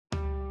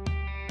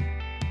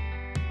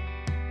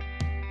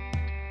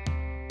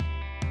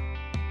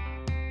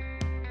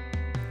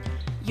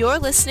You're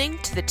listening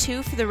to the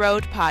Two for the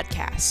Road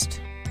podcast.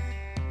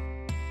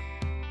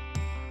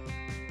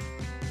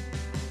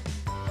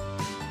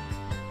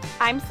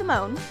 I'm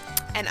Simone.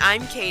 And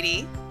I'm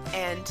Katie,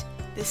 and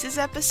this is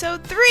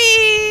episode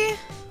 3!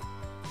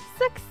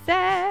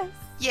 Success!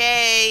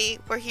 Yay!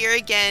 We're here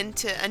again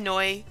to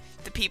annoy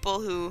the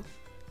people who,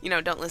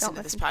 don't listen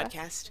to this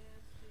podcast.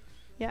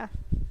 Yeah.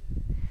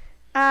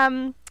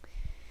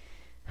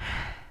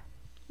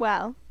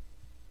 Well,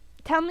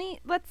 tell me,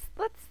 let's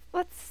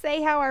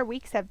say how our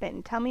weeks have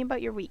been. Tell me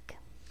about your week.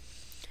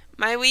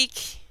 My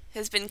week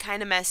has been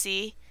kind of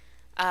messy.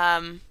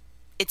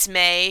 It's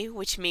May,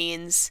 which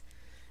means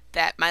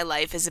that my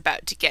life is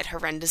about to get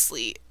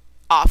horrendously,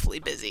 awfully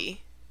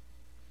busy.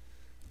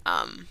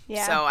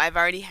 So I've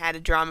already had a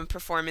drama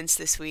performance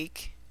this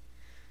week.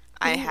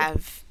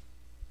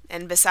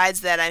 And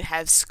besides that, I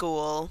have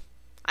school.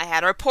 I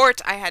had a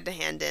report I had to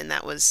hand in.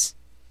 That was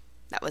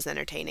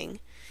entertaining.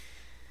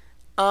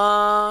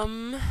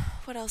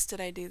 What else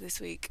did I do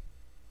this week?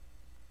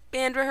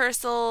 Band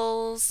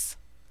rehearsals,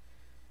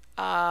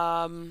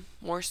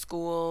 more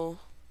school,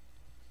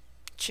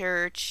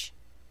 church,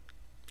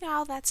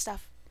 all that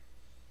stuff.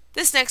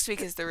 This next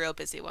week is the real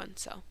busy one,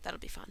 so that'll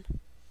be fun.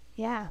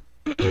 Yeah.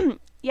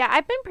 Yeah,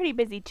 I've been pretty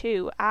busy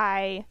too.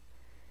 I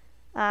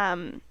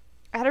had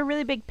a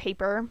really big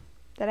paper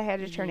that I had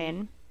to turn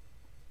in.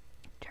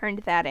 Turned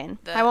that in.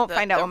 I won't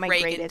find out what my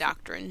grade is.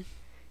 Doctrine.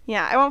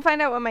 Yeah, I won't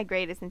find out what my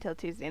grade is until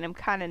Tuesday, and I'm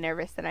kind of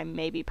nervous that I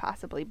maybe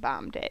possibly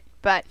bombed it.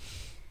 But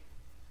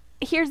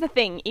here's the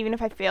thing. Even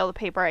if I fail the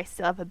paper, I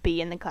still have a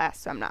B in the class,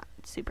 so I'm not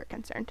super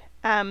concerned.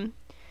 And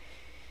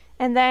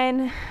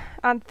then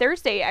on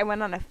Thursday, I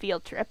went on a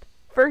field trip.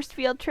 First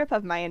field trip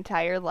of my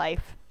entire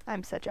life.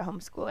 I'm such a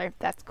homeschooler.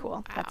 That's cool.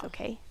 Wow. That's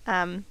okay.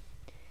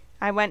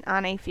 I went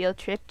on a field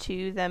trip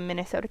to the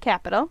Minnesota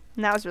Capitol,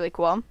 and that was really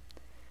cool.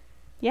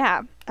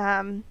 Yeah.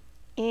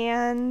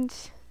 And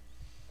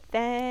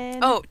then...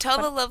 Oh,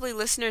 tell the lovely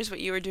listeners what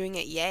you were doing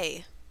at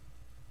Yay.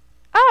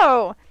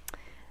 Oh!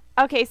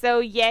 Okay, so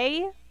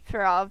Yay,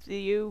 for all of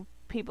you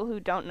people who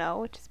don't know,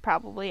 which is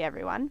probably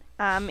everyone,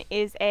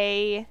 is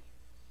a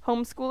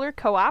homeschooler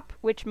co-op,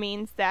 which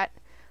means that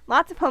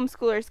lots of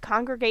homeschoolers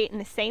congregate in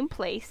the same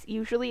place,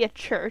 usually a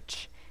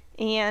church,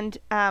 and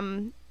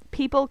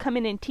people come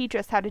in and teach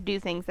us how to do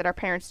things that our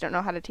parents don't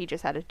know how to teach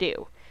us how to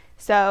do.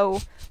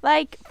 So,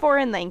 like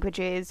foreign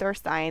languages or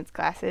science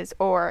classes,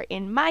 or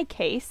in my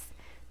case,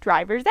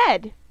 driver's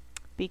ed,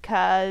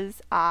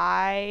 because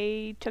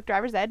I took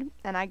driver's ed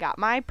and I got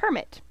my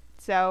permit.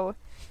 So,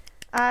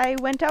 I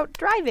went out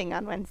driving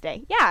on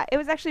Wednesday. Yeah, it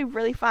was actually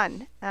really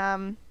fun.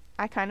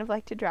 I kind of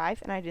like to drive,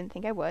 and I didn't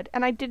think I would,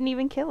 and I didn't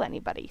even kill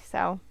anybody,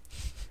 so...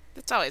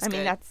 That's always good. I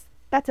mean,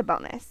 that's a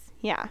bonus,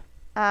 yeah.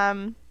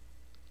 So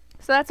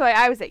that's why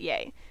I was at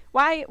Yay.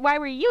 Why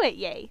were you at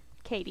Yay,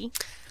 Katie?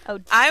 Oh,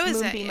 I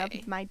was moonbeam at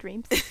Yay. Of my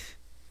dreams.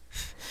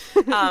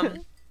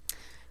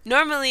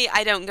 Normally,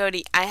 I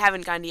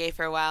haven't gone to Yay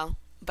for a while,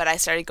 but I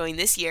started going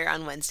this year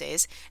on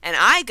Wednesdays, and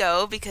I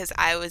go because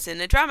I was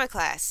in a drama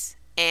class,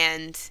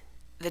 and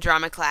the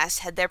drama class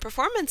had their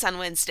performance on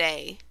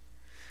Wednesday,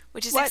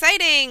 which is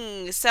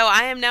exciting. So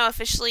I am now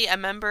officially a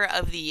member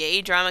of the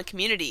Yay drama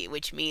community,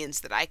 which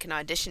means that I can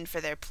audition for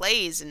their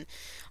plays and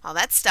all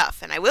that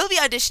stuff, and I will be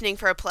auditioning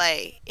for a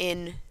play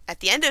at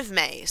the end of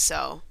May,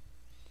 so...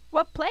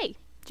 What play?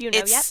 Do you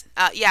know yet?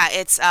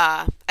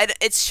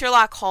 It's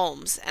Sherlock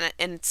Holmes, and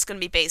it's going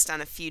to be based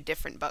on a few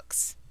different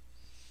books.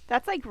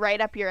 That's like right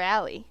up your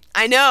alley.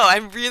 I know.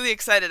 I'm really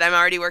excited. I'm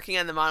already working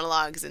on the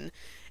monologues, and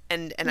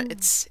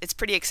it's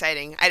pretty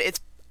exciting.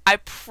 I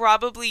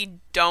probably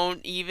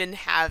don't even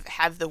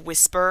have the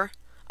whisper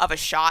of a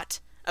shot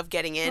of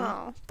getting in,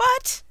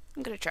 but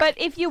I'm going to try. But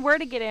if you were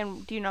to get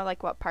in, do you know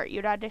like what part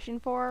you'd audition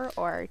for,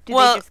 or did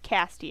they just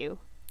cast you?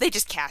 They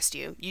just cast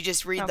you. You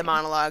just read the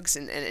monologues,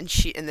 and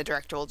the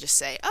director will just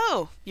say,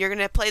 "Oh, you're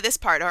gonna play this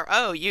part," or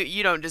 "Oh,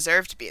 you don't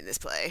deserve to be in this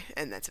play,"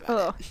 and that's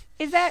about it.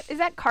 Is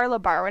that Carla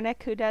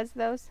Barwinek who does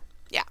those?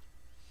 Yeah.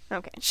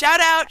 Okay.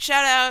 Shout out,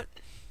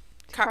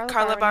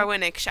 Carla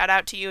Barwinek. Shout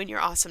out to you and your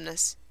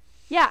awesomeness.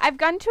 Yeah, I've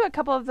gone to a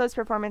couple of those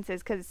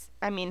performances because,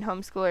 I mean,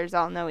 homeschoolers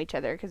all know each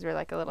other because we're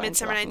like a little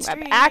Midsummer Night's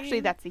Dream.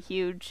 Actually, that's a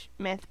huge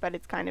myth, but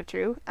it's kind of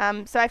true.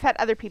 So I've had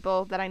other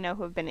people that I know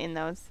who have been in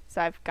those, so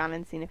I've gone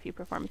and seen a few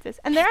performances,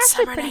 and they're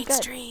actually pretty good. Midsummer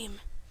Night's Dream.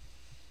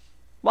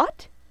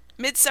 What?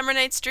 Midsummer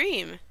Night's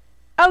Dream.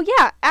 Oh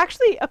yeah,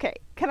 actually, okay.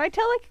 Can I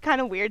tell like a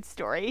kind of weird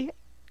story?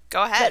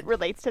 Go ahead. That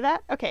relates to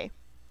that. Okay.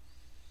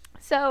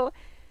 So,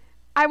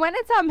 I went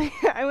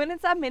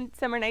and saw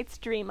Midsummer Night's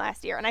Dream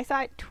last year, and I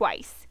saw it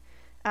twice.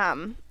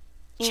 Jealous.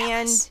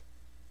 And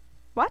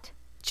what?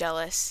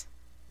 Jealous.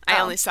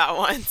 I only saw it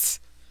once.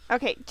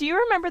 Okay, do you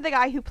remember the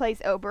guy who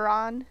plays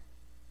Oberon?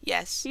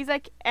 Yes. He's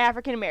like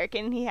African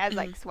American. He has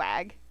like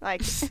swag.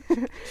 Like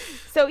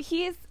so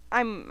he's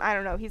I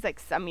don't know, he's like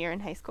some year in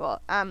high school.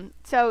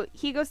 So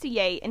he goes to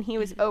Yay and he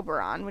was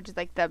Oberon, which is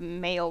like the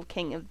male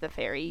king of the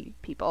fairy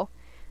people.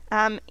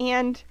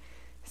 And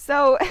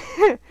so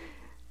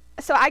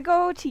so I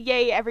go to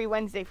Yay every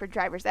Wednesday for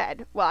driver's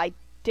ed. Well, I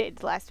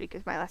did last week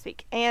was my last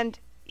week. And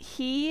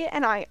he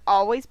and I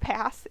always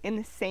pass in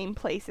the same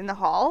place in the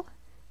hall,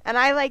 and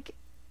I like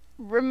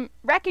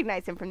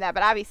recognize him from that,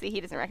 but obviously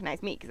he doesn't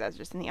recognize me because I was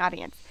just in the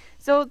audience.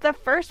 So the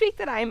first week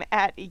that I'm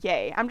at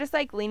Yay, I'm just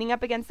like leaning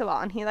up against the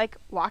wall, and he like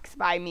walks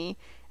by me,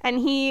 and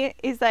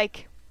he's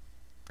like,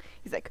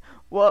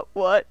 what,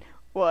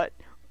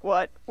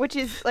 which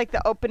is like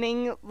the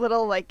opening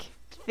little like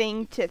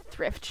thing to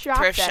Thrift Shop.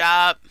 Thrift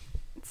Shop.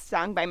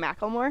 Sung by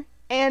Macklemore.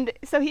 And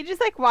so he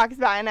just like walks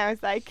by, and I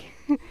was like,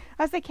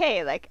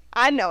 hey, like,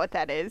 I know what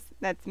that is.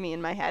 That's me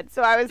in my head.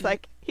 So I was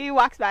like, he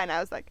walks by, and I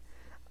was like,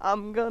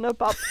 I'm gonna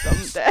pop some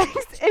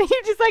tags. And he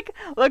just like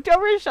looked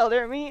over his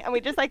shoulder at me, and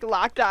we just like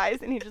locked eyes,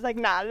 and he just like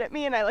nodded at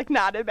me, and I like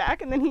nodded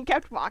back, and then he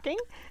kept walking.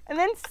 And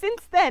then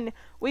since then,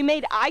 we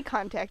made eye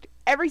contact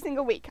every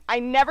single week. I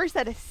never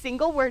said a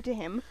single word to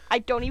him. I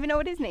don't even know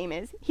what his name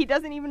is. He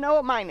doesn't even know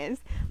what mine is.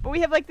 But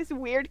we have like this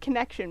weird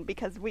connection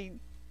because we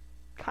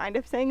kind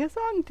of sang a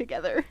song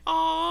together.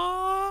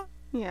 Aww.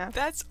 Yeah.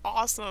 That's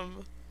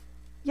awesome.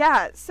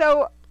 Yeah,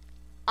 so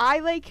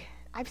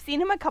I've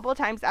seen him a couple of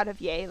times out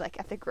of Yay, like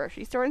at the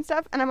grocery store and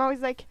stuff, and I'm always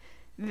like,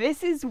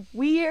 this is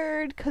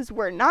weird because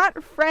we're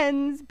not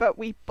friends, but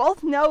we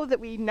both know that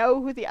we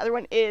know who the other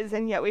one is,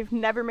 and yet we've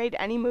never made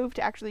any move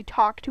to actually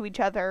talk to each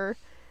other.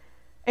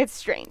 It's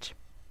strange.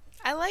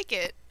 I like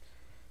it.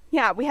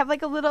 Yeah, we have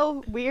like a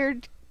little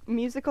weird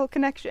musical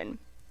connection.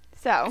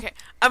 So okay,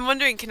 I'm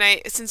wondering, can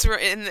I, since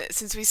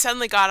we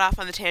suddenly got off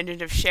on the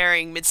tangent of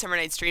sharing Midsummer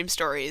Night's Dream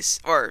stories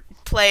or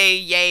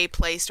play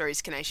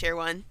stories, can I share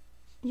one?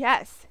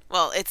 Yes.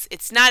 Well,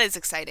 it's not as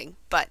exciting,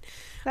 but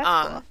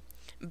that's cool.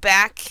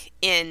 Back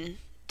in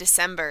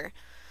December,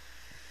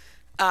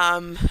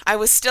 I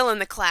was still in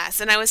the class,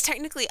 and I was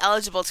technically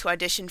eligible to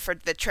audition for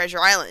the Treasure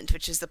Island,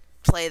 which is the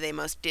play they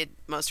did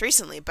most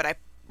recently, but I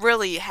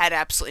really had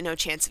absolutely no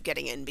chance of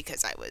getting in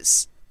because I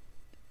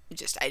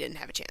didn't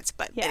have a chance.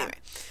 But yeah. Anyway,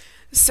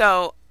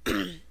 so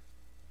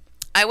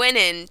I went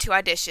in to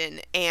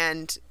audition,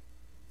 and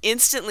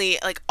instantly,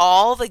 like,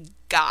 all the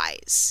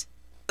guys,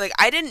 like,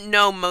 I didn't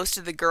know most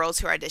of the girls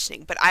who were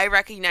auditioning, but I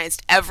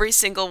recognized every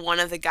single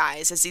one of the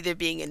guys as either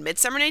being in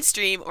Midsummer Night's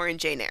Dream or in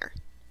Jane Eyre,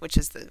 which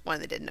is the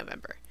one they did in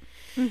November.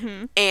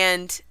 Mm-hmm.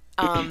 And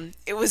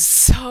it was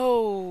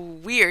so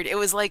weird. It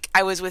was like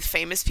I was with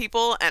famous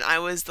people, and I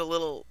was the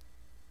little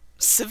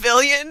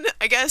civilian,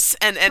 I guess,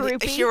 and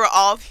here were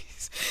all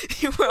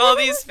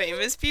these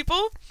famous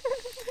people,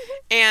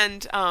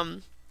 and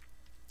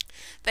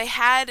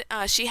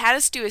she had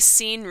us do a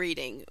scene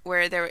reading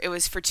where it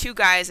was for two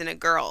guys and a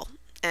girl,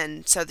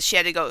 and so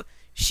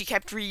she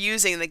kept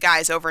reusing the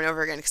guys over and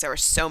over again because there were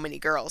so many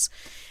girls.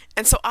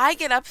 And so I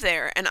get up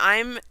there, and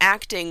I'm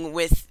acting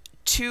with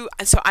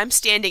so I'm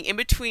standing in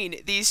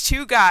between these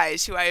two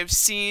guys who I have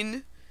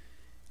seen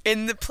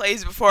in the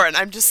plays before, and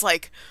I'm just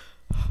like,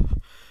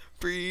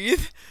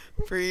 breathe,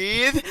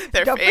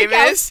 they're Don't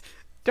famous.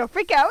 Don't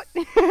freak out.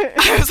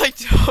 I was like,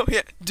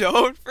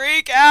 don't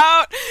freak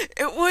out.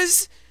 It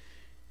was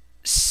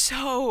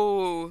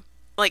so,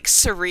 like,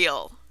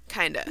 surreal,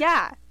 kind of.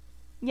 Yeah.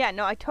 Yeah,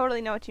 no, I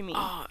totally know what you mean.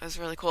 Oh, it was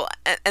really cool.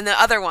 And the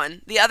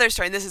other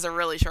story, and this is a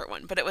really short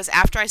one, but it was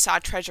after I saw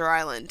Treasure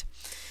Island,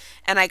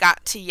 and I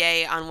got to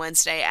Yay on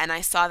Wednesday, and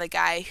I saw the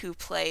guy who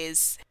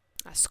plays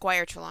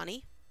Squire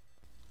Trelawney.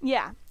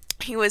 Yeah.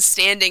 He was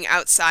standing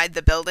outside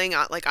the building,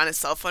 like on his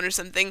cell phone or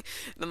something,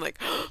 and I'm like,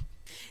 oh,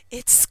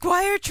 it's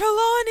Squire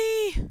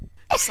Trelawney!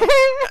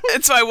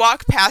 And so I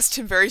walk past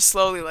him very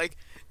slowly, like,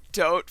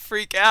 don't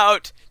freak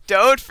out!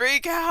 It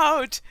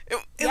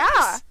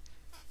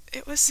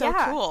was so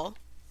cool.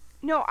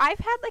 No, I've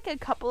had, like, a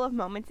couple of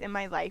moments in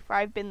my life where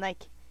I've been,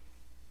 like,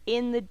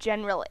 in the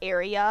general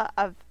area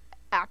of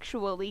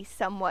actually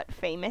somewhat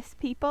famous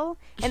people,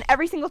 and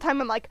every single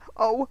time I'm like,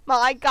 oh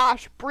my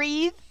gosh,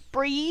 breathe,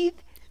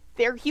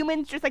 they're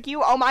humans just like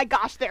you, oh my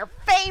gosh, they're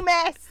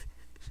famous!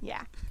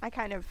 Yeah, I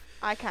kind of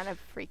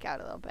freak out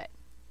a little bit.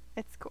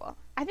 It's cool.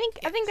 I think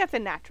that's a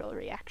natural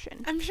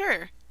reaction. I'm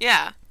sure.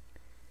 Yeah.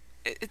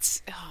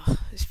 It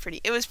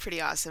was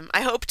pretty awesome.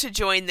 I hope to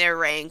join their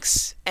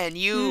ranks, and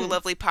you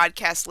lovely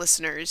podcast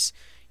listeners,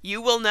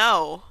 you will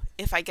know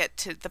if I get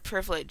to the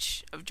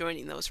privilege of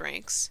joining those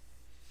ranks.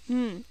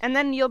 And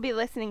then you'll be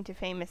listening to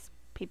famous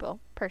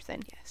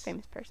person. Yes.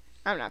 Famous person.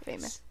 I'm not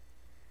famous.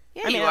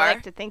 Yeah, you are.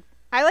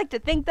 I like to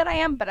think that I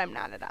am, but I'm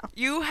not at all.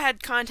 You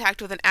had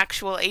contact with an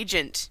actual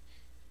agent.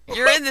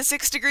 You're in the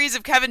 6 Degrees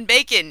of Kevin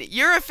Bacon.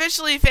 You're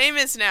officially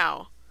famous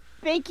now.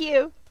 Thank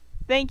you.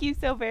 Thank you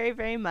so very,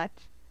 very much.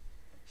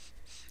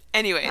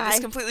 Anyway, this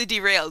completely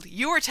derailed.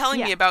 You were telling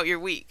me about your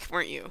week,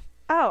 weren't you?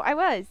 Oh, I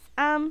was.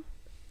 I don't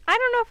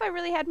know if I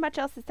really had much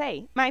else to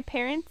say. My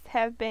parents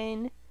have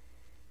been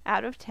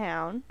out of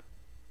town,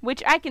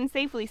 which I can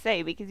safely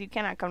say because you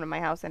cannot come to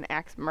my house and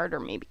axe murder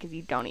me because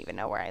you don't even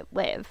know where I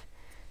live.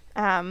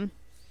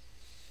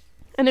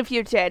 And if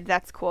you did,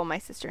 that's cool. My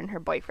sister and her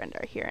boyfriend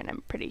are here, and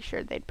I'm pretty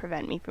sure they'd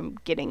prevent me from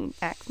getting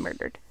axe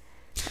murdered.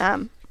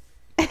 Side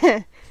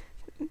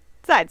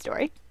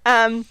story.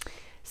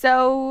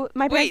 So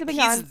my parents have been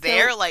gone. He's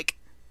there, like,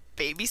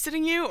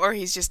 babysitting you, or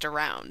he's just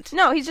around?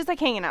 No, he's just, like,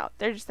 hanging out.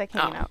 They're just, like,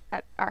 hanging out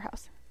at our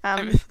house.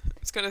 I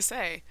was going to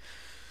say.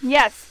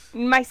 Yes,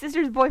 my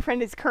sister's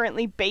boyfriend is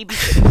currently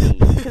babysitting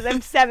me because I'm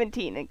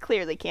 17 and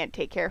clearly can't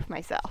take care of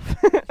myself.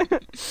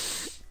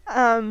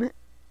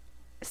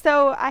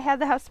 So I had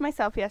the house to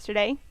myself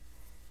yesterday,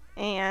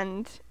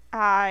 and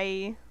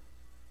I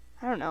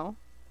don't know.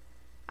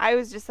 I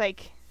was just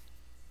like,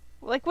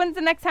 when's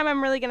the next time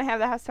I'm really going to have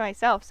the house to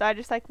myself? So I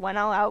just, went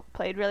all out,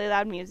 played really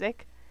loud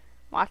music,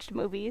 watched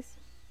movies,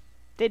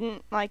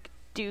 didn't,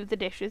 do the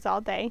dishes all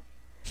day.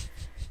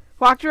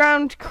 Walked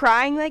around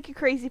crying like a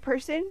crazy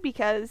person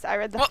because I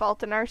read The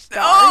Fault in Our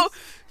Stars. Oh,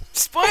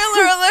 spoiler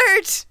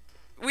alert!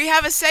 We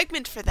have a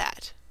segment for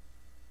that.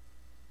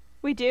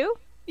 We do?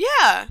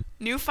 Yeah.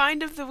 New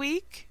Find of the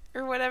Week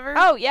or whatever.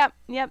 Oh, yep.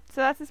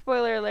 So that's a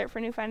spoiler alert for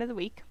New Find of the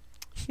Week.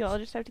 You'll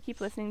just have to keep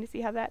listening to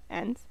see how that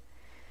ends.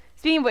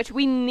 Speaking of which,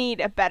 we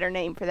need a better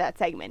name for that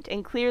segment.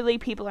 And clearly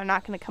people are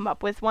not going to come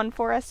up with one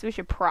for us, so we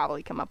should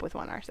probably come up with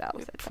one ourselves.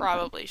 We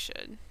probably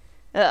should.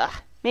 Ugh.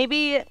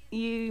 Maybe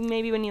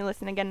when you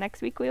listen again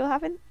next week, we will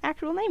have an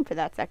actual name for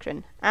that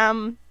section.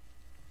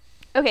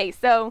 Okay,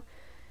 so,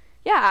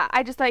 yeah,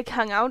 I just,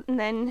 hung out and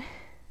then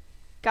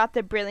got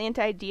the brilliant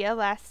idea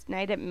last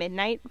night at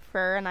midnight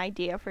for an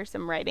idea for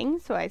some writing.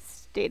 So I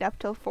stayed up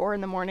till 4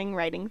 in the morning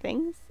writing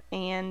things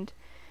and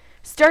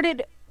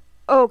started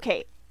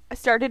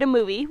a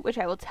movie, which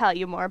I will tell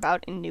you more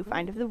about in New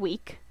Find of the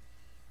Week.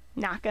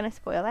 Not going to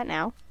spoil that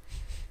now.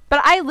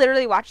 But I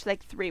literally watched,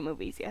 3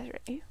 movies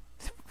yesterday.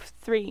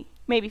 3,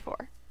 maybe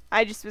 4.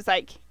 I just was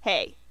like,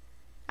 hey,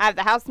 I have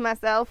the house to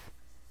myself.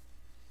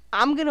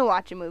 I'm going to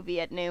watch a movie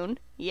at noon.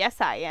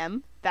 Yes, I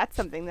am. That's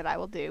something that I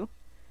will do.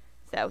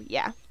 So,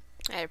 yeah.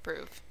 I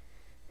approve.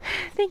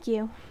 Thank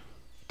you.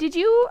 Did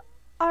you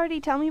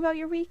already tell me about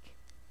your week?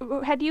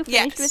 Had you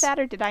finished with that,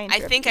 or did I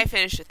interrupt I think you? I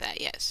finished with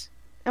that, yes.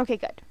 Okay,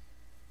 good.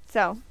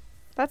 So,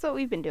 that's what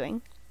we've been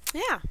doing.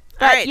 Yeah.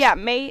 But, all right. yeah,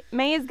 May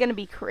is going to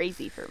be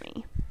crazy for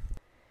me.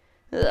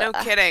 No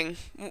kidding.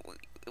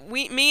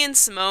 Me and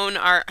Simone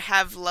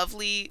have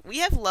lovely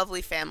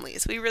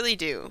families. We really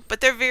do.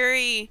 But they're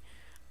very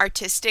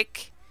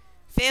artistic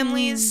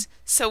families,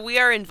 so we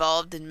are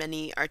involved in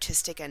many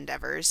artistic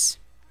endeavors.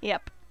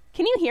 Yep.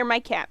 Can you hear my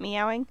cat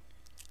meowing?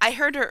 I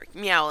heard her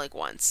meow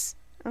once.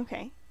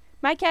 Okay.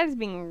 My cat is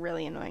being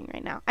really annoying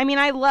right now. I mean,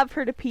 I love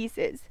her to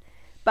pieces,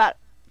 but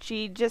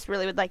she just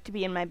really would like to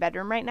be in my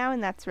bedroom right now,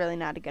 and that's really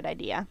not a good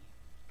idea.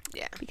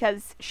 Yeah.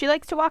 Because she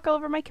likes to walk all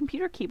over my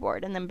computer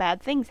keyboard, and then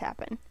bad things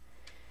happen.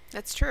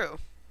 That's true.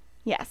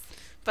 Yes.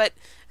 But,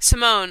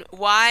 Simone,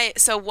 why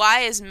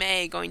is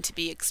May going to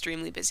be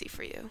extremely busy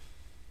for you?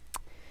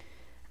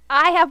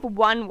 I have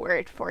one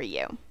word for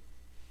you.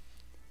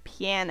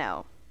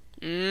 Piano.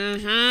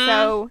 Mm-hmm.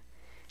 So,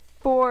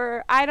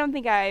 I don't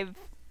think I've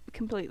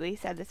completely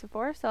said this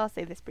before, so I'll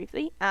say this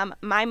briefly.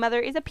 My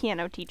mother is a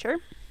piano teacher.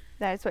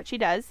 That is what she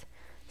does.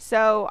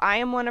 So, I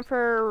am one of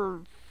her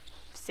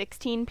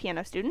 16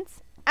 piano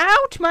students.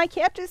 Ouch! My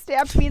cat just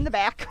stabbed me in the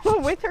back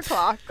with her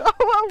claw. Go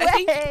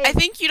away! I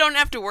think you don't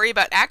have to worry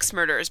about axe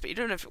murderers, but you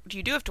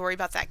do have to worry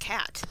about that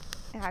cat.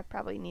 I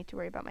probably need to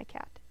worry about my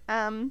cat.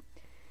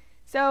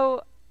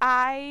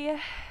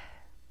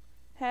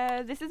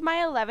 This is my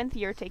 11th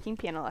year taking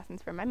piano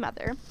lessons from my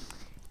mother.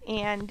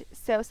 And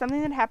so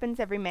something that happens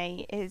every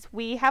May is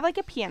we have a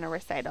piano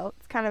recital.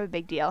 It's kind of a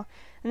big deal.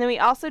 And then we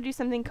also do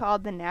something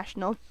called the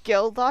National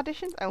Guild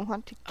Auditions. I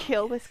want to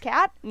kill this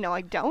cat. No,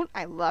 I don't.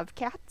 I love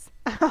cats.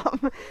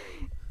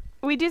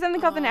 We do something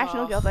called the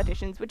National Guild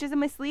Auditions, which is a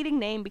misleading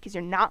name because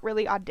you're not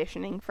really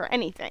auditioning for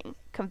anything.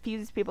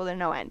 Confuses people to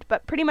no end.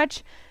 But pretty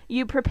much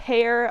you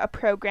prepare a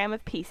program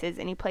of pieces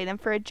and you play them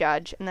for a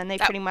judge, and then they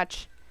pretty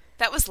much...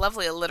 That was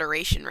lovely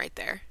alliteration right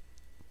there.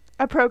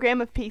 A program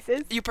of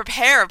pieces? You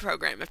prepare a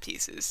program of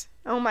pieces.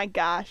 Oh my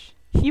gosh.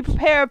 You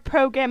prepare a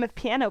program of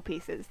piano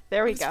pieces.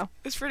 There we go.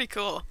 It's pretty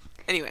cool.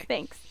 Anyway.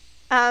 Thanks.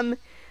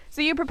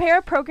 So you prepare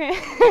a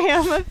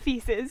program of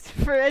pieces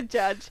for a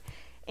judge,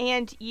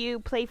 and you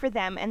play for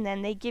them, and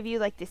then they give you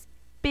this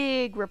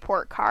big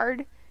report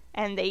card,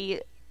 and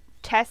they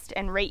test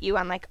and rate you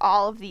on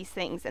all of these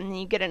things, and then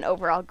you get an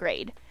overall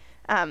grade.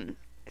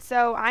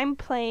 So I'm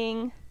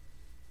playing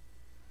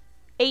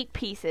 8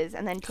 pieces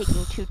and then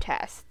taking 2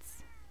 tests.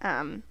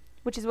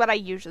 Which is what I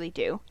usually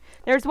do.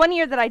 There's one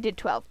year that I did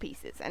 12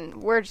 pieces,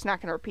 and we're just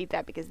not going to repeat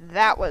that because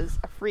that was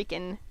a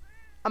freaking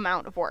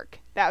amount of work.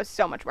 That was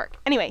so much work.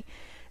 Anyway,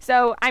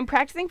 so I'm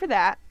practicing for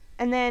that,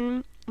 and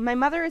then my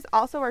mother is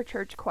also our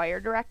church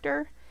choir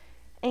director,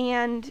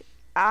 and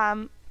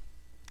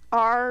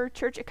our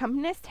church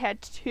accompanist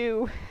had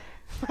to...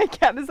 My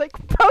cat is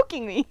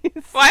poking me.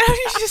 Why don't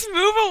you just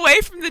move away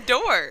from the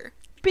door?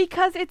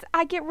 Because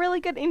I get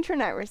really good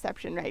internet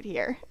reception right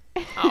here.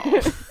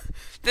 Oh.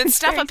 Then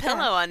stuff a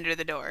pillow under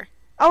the door.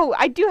 Oh,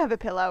 I do have a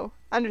pillow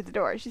under the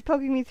door. She's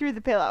poking me through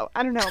the pillow.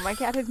 I don't know. My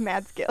cat has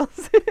mad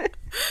skills.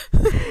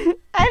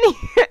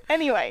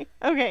 Anyway,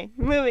 okay,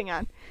 moving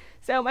on.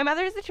 So my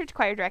mother is the church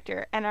choir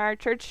director, and our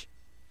church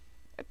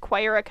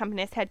choir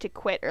accompanist had to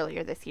quit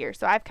earlier this year.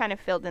 So I've kind of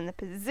filled in the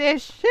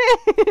position.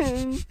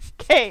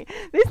 Okay,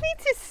 this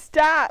needs to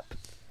stop.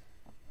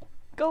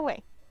 Go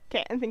away.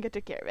 Okay, I think I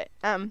took care of it.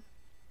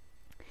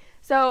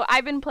 So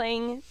I've been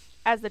playing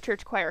as the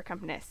church choir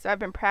accompanist, so I've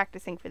been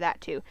practicing for that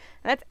too.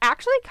 And that's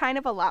actually kind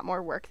of a lot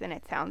more work than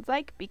it sounds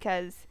like,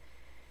 because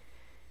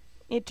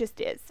it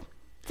just is.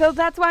 So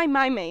that's why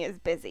my May is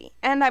busy.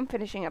 And I'm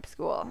finishing up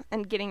school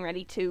and getting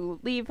ready to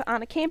leave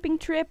on a camping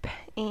trip,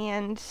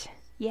 and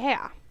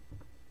yeah.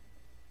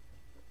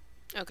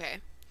 Okay.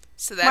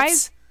 So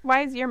that's...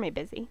 Why is your May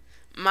busy?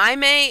 My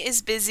May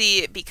is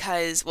busy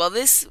because, well,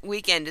 this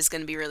weekend is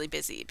going to be really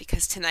busy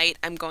because tonight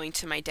I'm going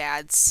to my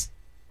dad's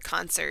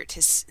concert,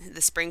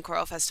 the Spring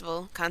Choral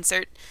Festival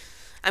concert.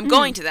 I'm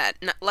going to that.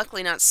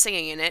 Luckily not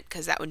singing in it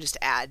because that would just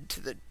add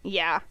to the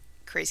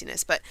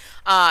craziness. But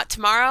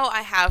tomorrow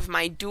I have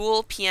my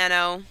dual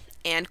piano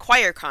and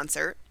choir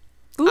concert.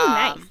 Ooh,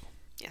 nice.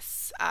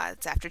 Yes,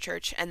 it's after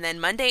church. And then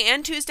Monday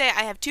and Tuesday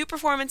I have 2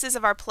 performances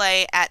of our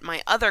play at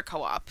my other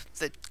co-op,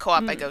 the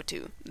co-op I go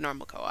to, the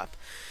normal co-op.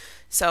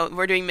 So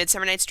we're doing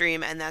Midsummer Night's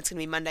Dream, and that's going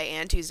to be Monday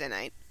and Tuesday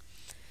night.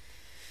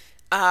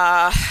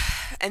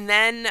 And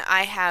then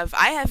I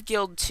have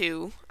Guild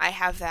 2. I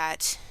have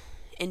that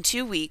in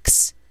 2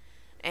 weeks,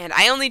 and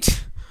I only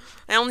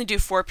do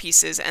 4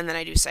 pieces, and then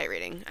I do sight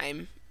reading.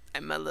 I'm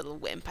a little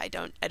wimp. I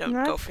don't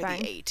go for the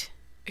 8.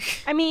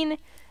 I mean,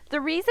 the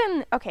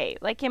reason, okay,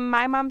 like in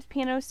my mom's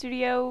piano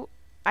studio,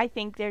 I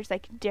think there's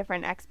like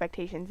different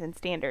expectations and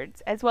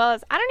standards, as well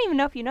as, I don't even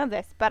know if you know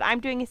this, but I'm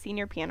doing a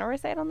senior piano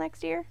recital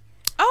next year.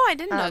 Oh, I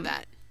didn't know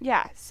that.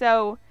 Yeah,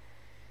 so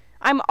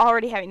I'm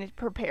already having to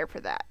prepare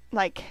for that.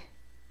 Like,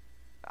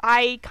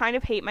 I kind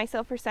of hate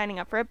myself for signing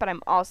up for it, but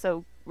I'm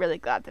also really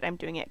glad that I'm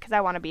doing it because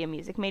I want to be a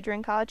music major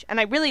in college, and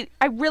I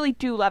really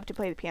do love to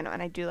play the piano,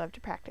 and I do love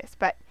to practice,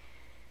 but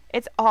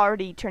it's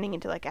already turning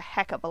into like a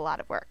heck of a lot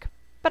of work.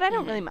 But I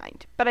don't really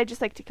mind, but I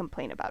just like to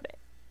complain about it.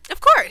 Of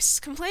course,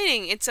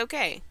 complaining, it's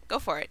okay. Go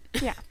for it.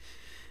 Yeah.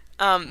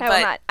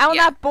 I will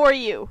not bore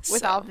you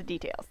with all the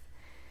details.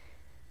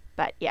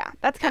 But yeah,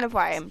 that's kind of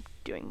why I'm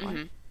doing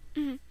one.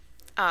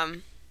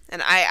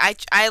 And I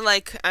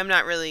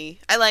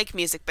like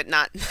music, but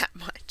not that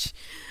much.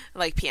 I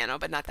like piano,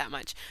 but not that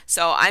much.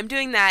 So I'm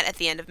doing that at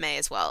the end of May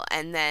as well.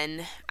 And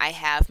then I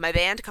have my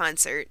band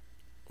concert,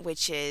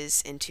 which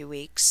is in 2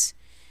 weeks.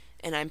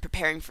 And I'm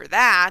preparing for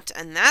that,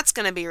 and that's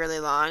going to be really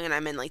long. And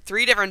I'm in like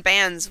 3 different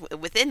bands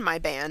within my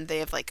band. They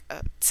have like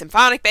a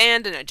symphonic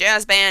band and a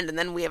jazz band, and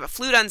then we have a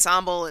flute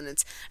ensemble, and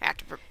I have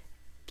to...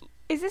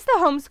 Is this the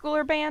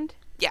homeschooler band?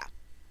 Yeah.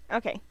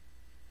 Okay.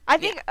 I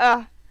think,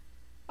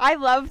 I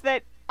love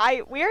that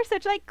we are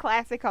such like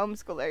classic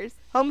homeschoolers.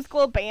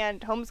 Homeschool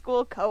band,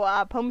 homeschool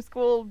co-op,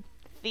 homeschool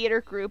theater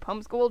group,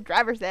 homeschool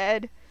driver's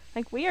ed.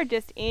 Like, we are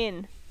just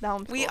in the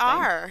homeschool We thing.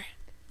 are.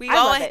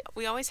 love it.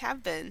 We always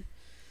have been.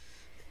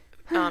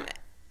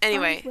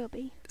 Anyway, will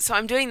be. So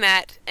I'm doing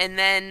that, and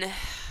then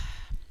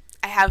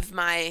I have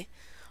my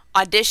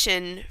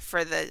audition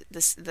for the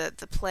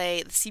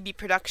play, the CB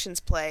Productions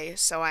play.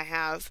 So I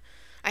have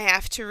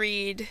to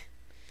read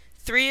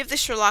 3 of the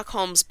Sherlock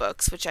Holmes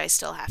books, which I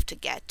still have to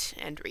get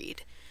and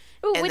read.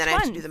 Ooh, and which then I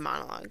have to ones? do the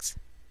monologues.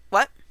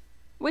 What?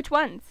 Which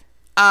ones?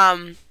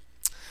 The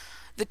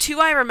 2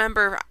 I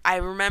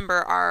remember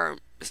are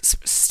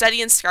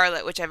Study in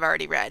Scarlet, which I've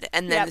already read,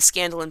 and then The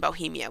Scandal in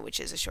Bohemia, which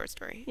is a short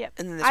story. Yep.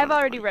 And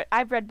then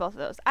I've read both of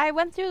those. I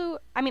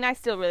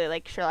still really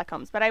like Sherlock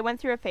Holmes, but I went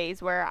through a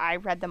phase where I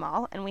read them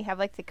all, and we have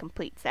like the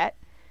complete set,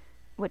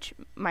 which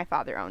my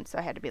father owns, so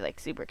I had to be like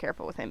super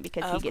careful with him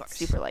because he gets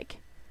super like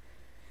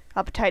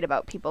uptight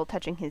about people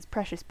touching his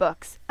precious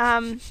books.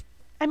 I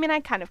mean, I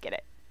kind of get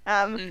it.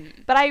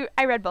 But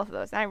I read both of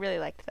those, and I really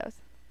liked those.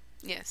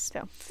 Yes.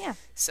 So, yeah.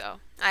 So,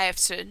 I have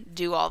to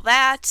do all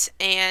that,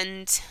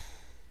 and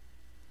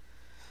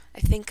I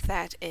think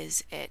that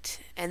is it.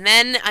 And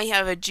then I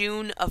have a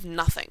June of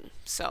nothing,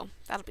 so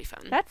that'll be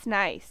fun. That's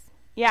nice.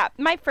 Yeah,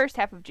 my first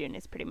half of June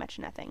is pretty much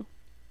nothing.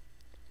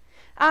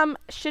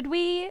 Should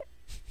we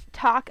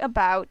talk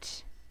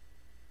about...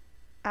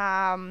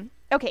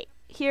 okay,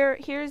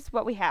 here's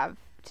what we have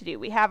to do.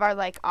 We have our,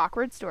 like,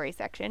 awkward story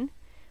section.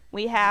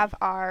 We have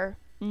our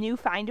new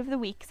find of the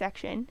week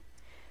section.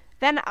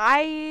 Then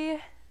I'm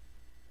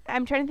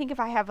trying to think if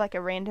I have, like,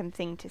 a random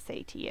thing to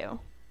say to you,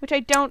 which I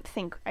don't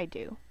think I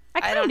do. I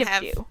kind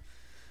of do.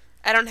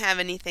 I don't have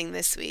anything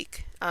this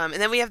week. And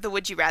then we have the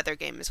Would You Rather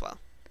game as well.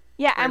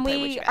 Yeah, and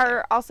we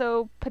are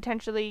also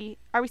potentially...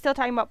 Are we still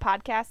talking about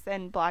podcasts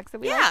and blogs that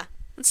we like? Yeah,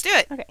 let's do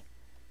it. Okay.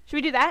 Should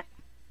we do that?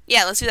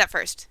 Yeah, let's do that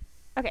first.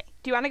 Okay.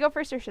 Do you want to go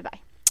first, or should I?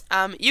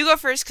 You go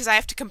first, because I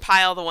have to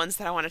compile the ones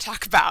that I want to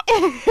talk about.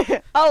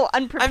 Oh,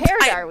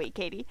 unprepared are we,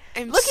 Katie?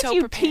 Look so at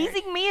you prepared.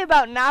 teasing me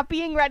about not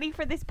being ready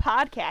for this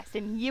podcast,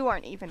 and you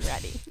aren't even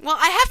ready. Well,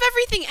 I have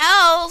everything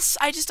else.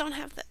 I just don't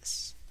have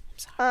this. I'm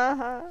sorry.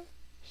 Uh-huh.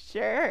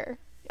 Sure.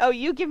 Oh,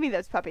 you give me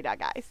those puppy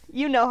dog eyes.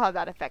 You know how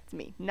that affects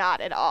me.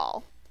 Not at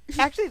all.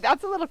 Actually,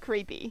 that's a little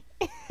creepy.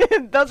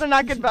 Those are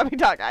not good puppy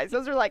dog eyes.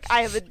 Those are like,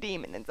 I have a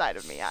demon inside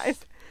of me eyes.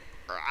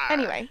 Rawr.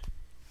 Anyway.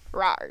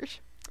 Rarge.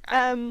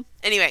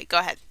 Anyway, go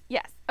ahead.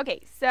 Yes.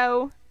 Okay,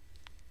 so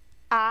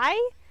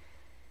I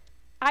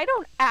I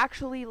don't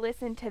actually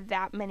listen to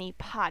that many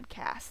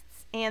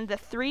podcasts, and the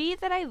 3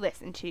 that I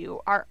listen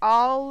to are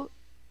all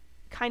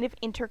kind of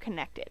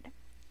interconnected.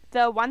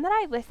 The one that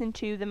I listen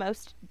to the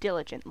most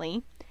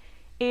diligently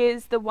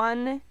is the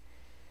one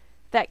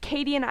that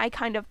Katie and I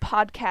kind of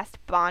podcast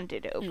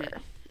bonded over.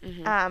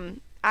 Mm-hmm.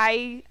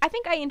 I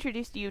think I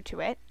introduced you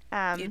to it.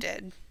 You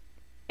did.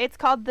 It's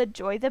called the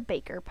Joy the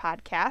Baker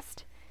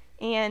podcast,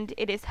 and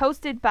it is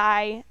hosted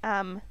by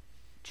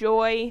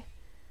Joy.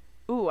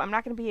 Ooh, I'm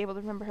not going to be able to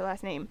remember her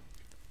last name.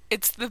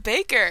 It's the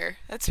Baker.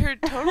 That's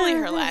totally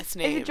her last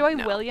name. Is it Joy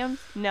Williams?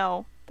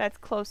 No, that's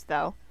close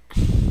though.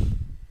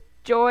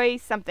 Joy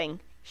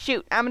something.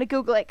 Shoot, I'm going to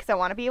Google it because I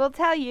want to be able to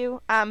tell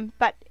you.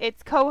 But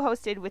it's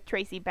co-hosted with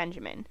Tracy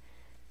Benjamin.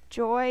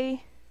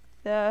 Joy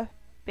the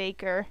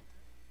Baker,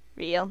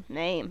 real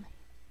name.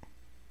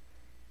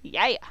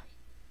 Yeah.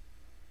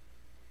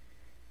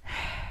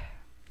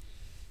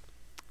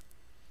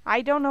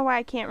 I don't know why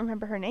I can't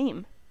remember her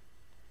name.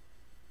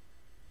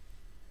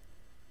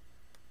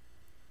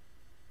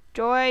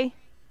 Joy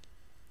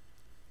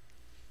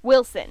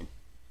Wilson.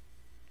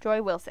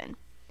 Joy Wilson.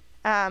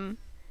 And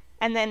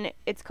then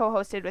it's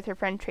co-hosted with her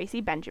friend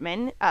Tracy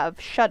Benjamin of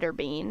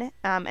Shutterbean.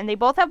 And they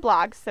both have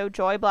blogs. So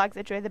Joy blogs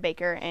at Joy the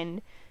Baker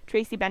and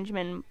Tracy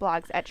Benjamin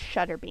blogs at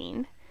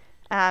Shutterbean.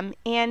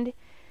 And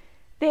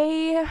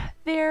their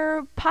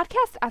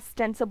podcast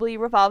ostensibly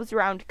revolves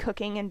around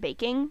cooking and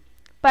baking,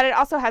 but it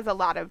also has a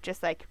lot of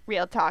just like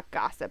real talk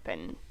gossip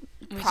and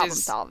problem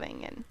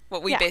solving and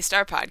what we based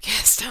our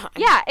podcast on.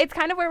 Yeah, it's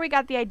kind of where we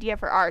got the idea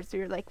for ours. We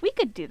were like, we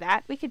could do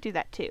that. We could do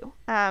that too.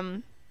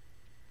 And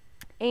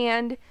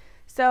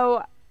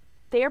so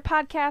their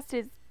podcast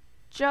is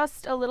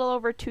just a little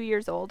over 2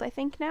 years old, I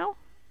think now.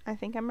 I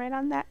think I'm right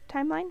on that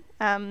timeline.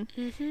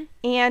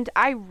 And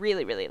I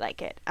really, really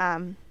like it.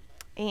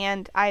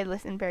 And I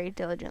listen very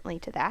diligently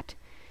to that.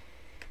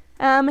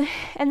 And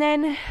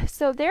then,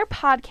 so their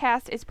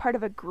podcast is part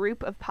of a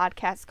group of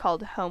podcasts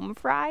called Home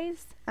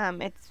Fries.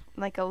 It's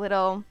like a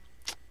little,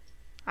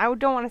 I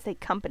don't want to say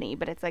company,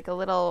 but it's like a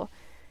little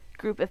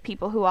group of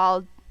people who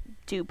all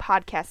do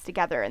podcasts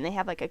together, and they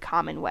have like a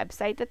common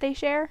website that they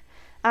share.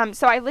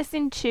 So I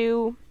listened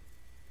to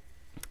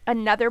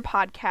another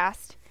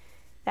podcast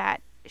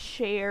that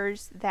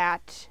shares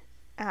that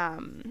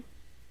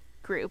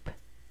group.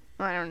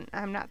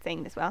 I'm not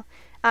saying this well.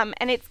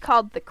 And it's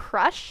called The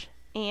Crush,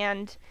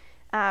 and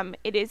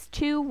it is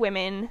 2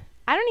 women.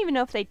 I don't even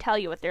know if they tell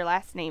you what their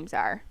last names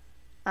are.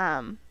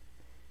 I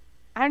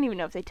don't even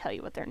know if they tell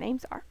you what their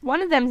names are.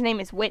 One of them's name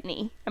is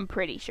Whitney, I'm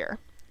pretty sure.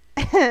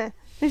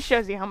 This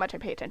shows you how much I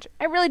pay attention.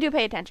 I really do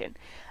pay attention.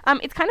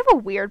 It's kind of a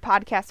weird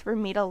podcast for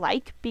me to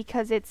like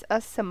because it's a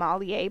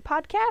sommelier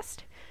podcast,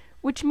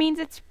 which means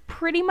it's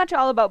pretty much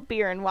all about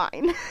beer and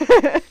wine.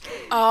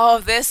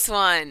 Oh, this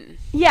one.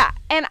 Yeah,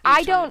 and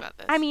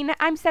I mean,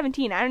 I'm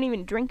 17. I don't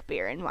even drink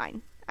beer and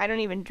wine. I don't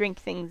even drink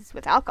things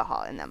with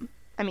alcohol in them.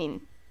 I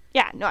mean,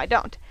 yeah, no, I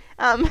don't.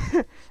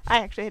 I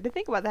actually had to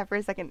think about that for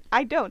a second.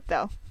 I don't,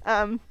 though.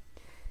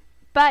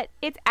 But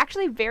it's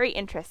actually very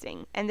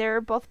interesting, and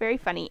they're both very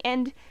funny.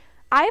 And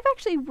I've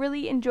actually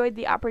really enjoyed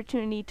the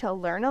opportunity to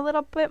learn a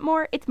little bit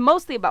more. It's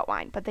mostly about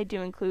wine, but they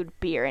do include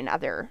beer and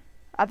other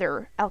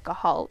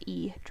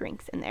alcohol-y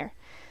drinks in there.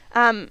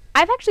 I've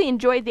actually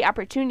enjoyed the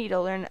opportunity to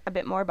learn a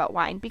bit more about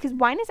wine because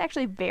wine is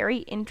actually very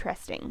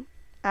interesting.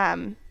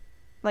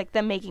 Like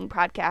the making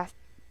podcast.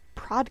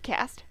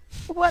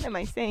 What am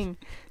I saying?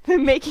 The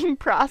making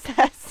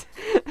process.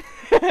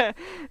 The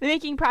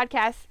making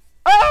podcast.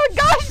 Oh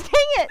gosh, dang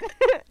it!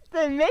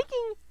 The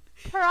making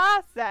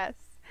process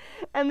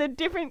and the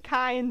different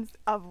kinds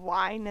of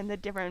wine and the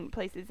different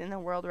places in the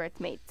world where it's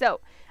made. So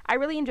I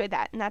really enjoyed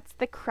that, and that's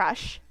The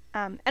Crush.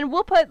 And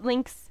we'll put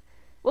links.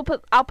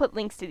 I'll put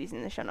links to these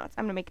in the show notes.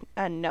 I'm gonna make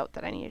a note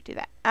that I need to do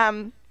that.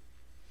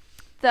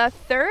 The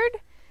third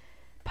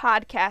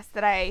podcast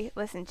that I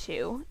listen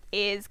to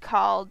is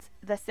called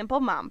The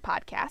Simple Mom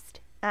Podcast.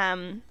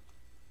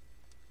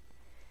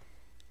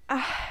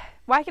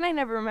 Why can I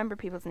never remember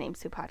people's names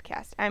to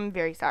podcast? I'm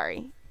very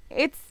sorry.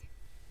 It's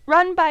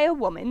run by a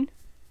woman.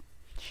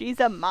 She's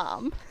a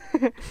mom.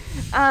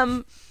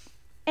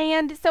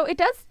 And so it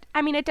does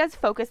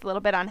focus a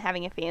little bit on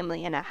having a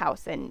family and a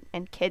house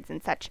and kids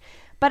and such.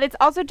 But it's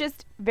also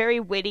just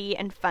very witty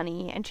and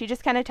funny. And she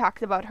just kind of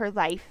talks about her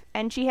life.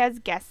 And she has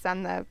guests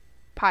on the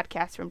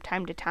podcast from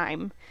time to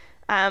time.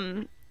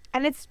 And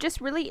it's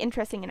just really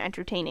interesting and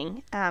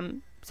entertaining.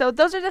 So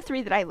those are the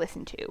 3 that I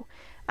listen to.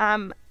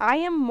 I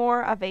am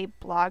more of a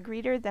blog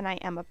reader than I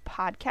am a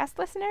podcast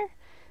listener.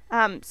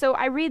 So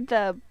I read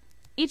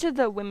each of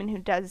the women who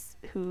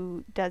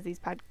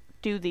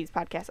do these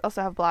podcasts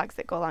also have blogs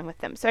that go along with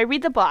them. So I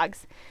read the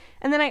blogs,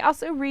 and then I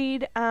also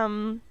read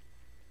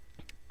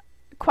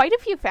quite a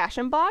few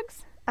fashion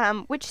blogs,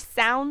 which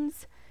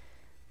sounds,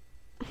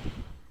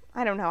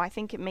 I don't know, I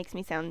think it makes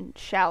me sound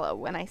shallow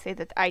when I say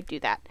that I do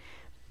that.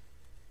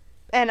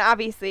 And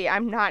obviously,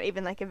 I'm not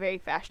even like a very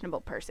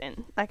fashionable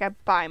person. Like, I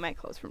buy my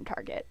clothes from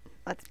Target.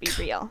 Let's be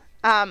real.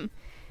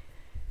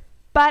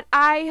 But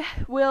I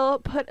will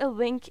put a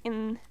link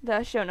in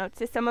the show notes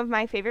to some of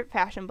my favorite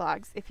fashion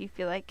blogs if you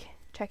feel like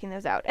checking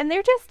those out. And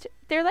they're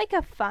like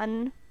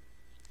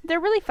they're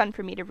really fun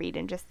for me to read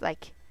and just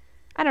like,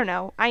 I don't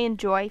know, I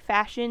enjoy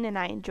fashion and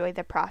I enjoy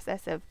the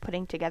process of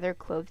putting together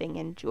clothing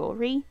and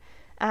jewelry.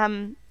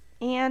 And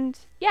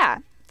yeah,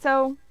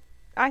 so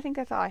I think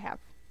that's all I have.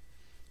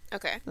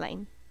 Okay.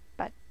 Lame,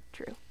 but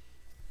true.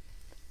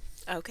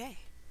 Okay.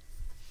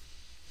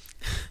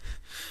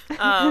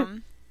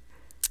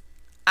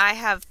 I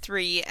have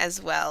 3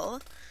 as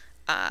well.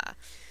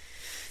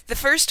 The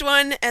first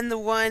one and the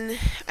one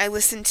I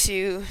listen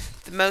to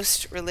the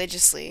most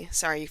religiously.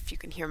 Sorry if you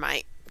can hear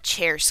my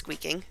chair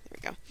squeaking. There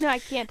we go. No, I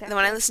can't. The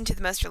one I listen to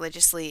the most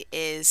religiously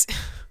is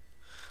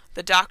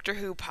the Doctor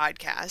Who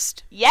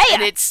podcast. Yeah.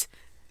 And it's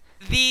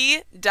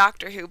the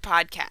Doctor Who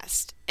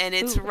podcast. And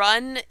it's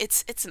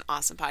it's an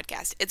awesome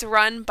podcast. It's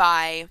run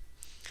by,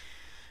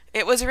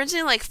 it was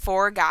originally like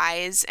 4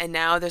 guys, and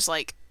now there's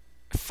like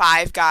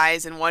 5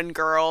 guys and 1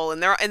 girl,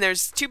 and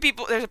there's 2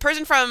 people. There's a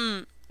person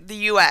from the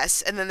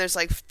U.S. and then there's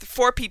like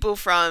 4 people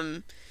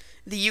from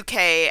the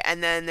U.K.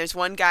 and then there's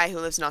 1 guy who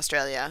lives in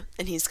Australia,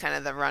 and he's kind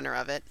of the runner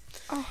of it.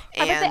 Oh,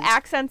 I bet the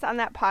accents on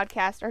that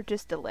podcast are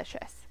just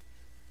delicious.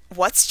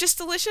 What's just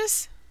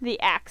delicious? The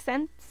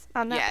accents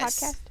on that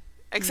podcast.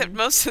 Except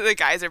most of the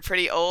guys are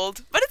pretty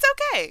old, but it's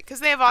okay because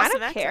they have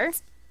awesome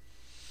accents.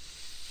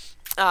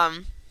 I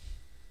don't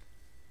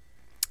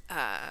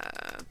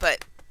care.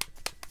 But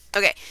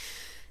okay.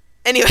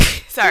 Anyway,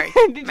 sorry.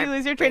 Did you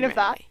lose your train of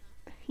thought?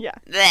 Yeah.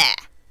 Bleh.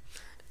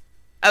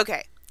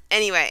 Okay.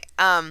 Anyway,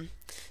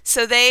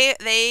 so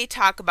they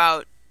talk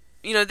about,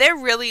 they're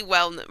really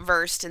well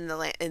versed in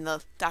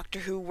the Doctor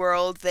Who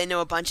world. They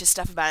know a bunch of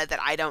stuff about it that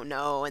I don't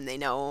know, and they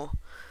know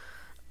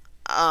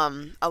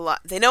a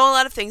lot. They know a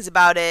lot of things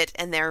about it,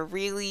 and they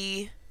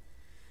really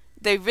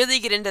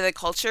get into the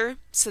culture.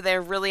 So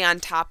they're really on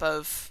top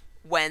of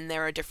when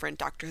there are different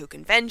Doctor Who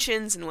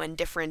conventions and when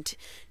different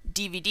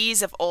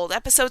DVDs of old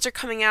episodes are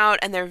coming out,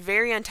 and they're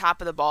very on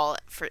top of the ball.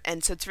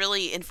 And so it's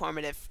really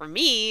informative for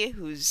me,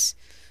 who's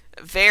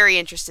very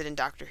interested in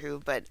Doctor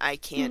Who, but I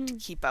can't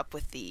keep up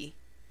with the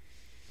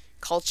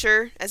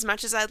culture as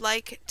much as I'd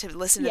like to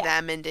listen to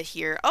them and to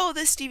hear, oh,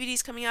 this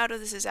DVD's coming out, or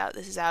this is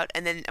out,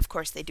 and then of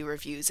course they do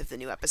reviews of the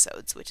new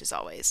episodes, which is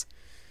always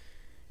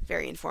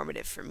very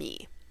informative for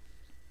me.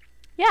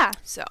 Yeah.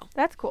 So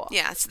that's cool.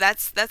 Yeah, so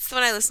that's the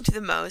one I listen to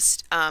the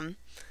most.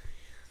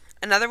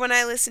 Another one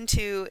I listen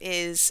to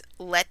is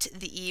Let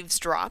the Eaves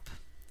Drop,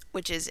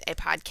 which is a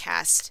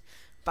podcast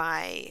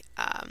by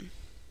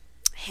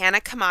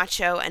Hannah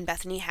Camacho and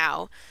Bethany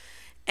Howe.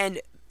 And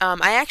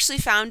I actually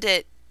found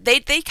it, they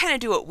kind of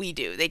do what we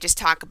do. They just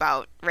talk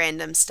about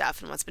random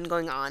stuff and what's been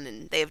going on,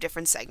 and they have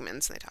different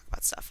segments, and they talk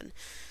about stuff. And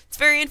it's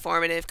very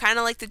informative, kind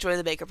of like the Joy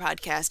the Baker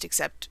podcast,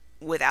 except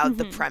without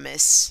the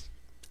premise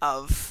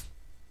of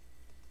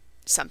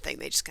something.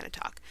 They just kind of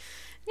talk.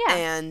 Yeah.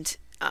 And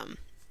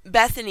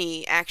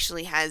Bethany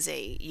actually has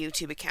a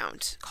YouTube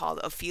account called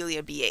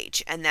Ophelia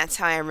BH, and that's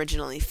how I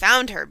originally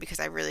found her, because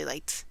I really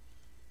liked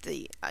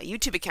the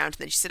YouTube account,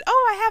 and then she said,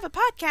 oh, I have a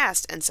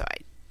podcast, and so I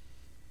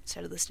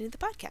started listening to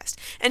the podcast.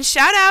 And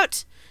shout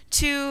out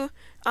to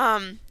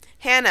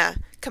Hannah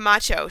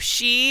Camacho.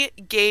 She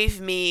gave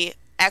me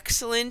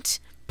excellent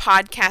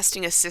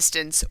podcasting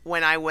assistance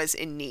when I was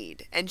in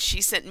need, and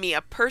she sent me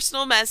a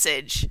personal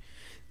message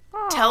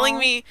telling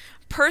me,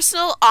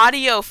 personal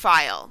audio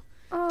file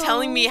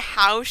telling me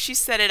how she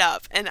set it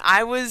up, and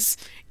I was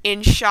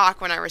in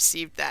shock when I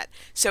received that.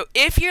 So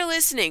if you're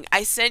listening,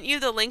 I sent you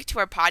the link to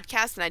our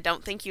podcast, and I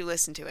don't think you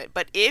listened to it,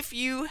 but if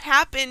you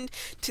happened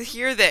to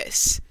hear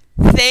this,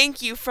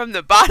 thank you from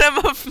the bottom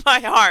of my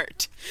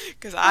heart,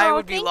 because I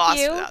would be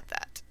lost without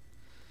that.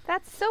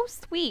 That's so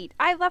sweet.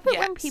 I love it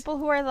when people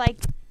who are like,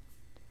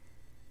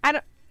 I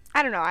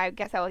don't know, I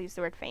guess I will use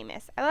the word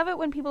famous. I love it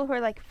when people who are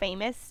like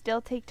famous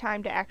still take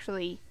time to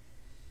actually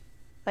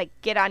like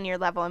get on your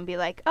level and be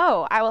like,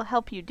 oh, I will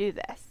help you do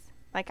this.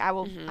 Like I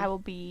will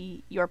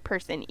be your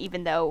person,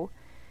 even though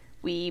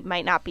we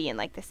might not be in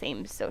like the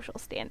same social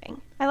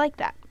standing. I like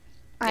that.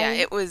 Yeah,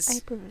 I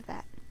approve of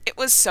that. It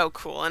was so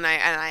cool, and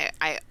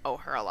I owe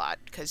her a lot,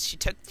 because she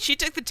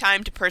took the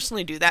time to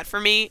personally do that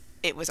for me.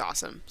 It was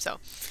awesome. So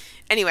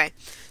anyway,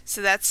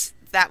 so that's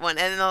that one.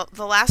 And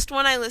the last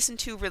one I listen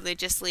to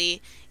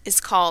religiously is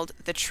called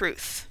The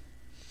Truth.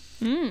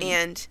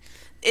 And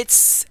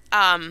it's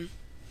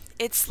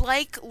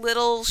like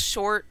little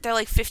short, they're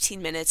like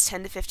 15 minutes,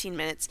 10 to 15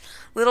 minutes,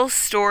 little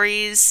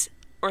stories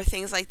or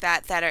things like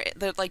that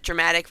they're like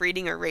dramatic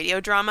reading or radio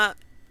drama,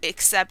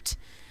 except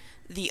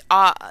the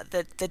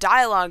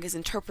dialogue is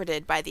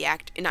interpreted by the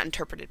not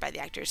interpreted by the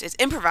actors, it's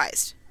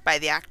improvised by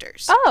the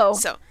actors. Oh.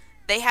 So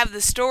they have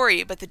the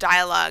story, but the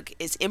dialogue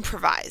is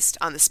improvised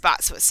on the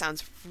spot, so it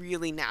sounds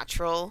really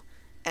natural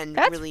and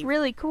that's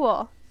really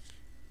cool.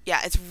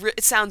 Yeah,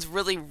 it sounds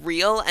really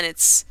real, and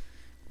it's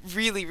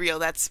really real.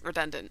 That's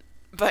redundant,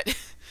 but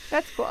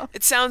that's cool.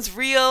 It sounds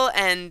real,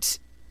 and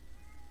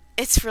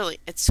it's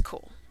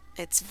cool.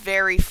 It's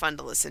very fun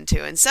to listen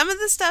to. And some of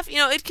the stuff,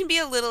 it can be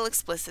a little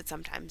explicit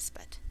sometimes,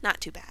 but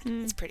not too bad.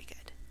 It's pretty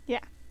good.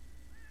 Yeah.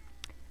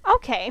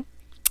 Okay.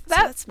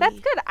 That's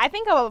good. I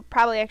think I will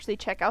probably actually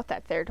check out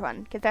that third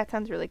one because that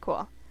sounds really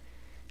cool.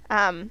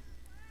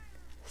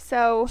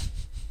 So,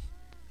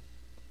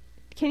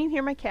 can you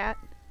hear my cat?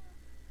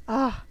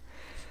 Oh.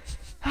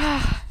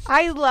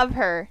 I love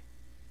her.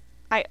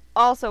 I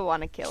also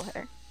want to kill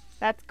her.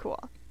 That's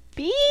cool.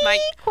 Be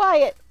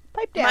quiet.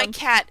 Pipe down. My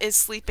cat is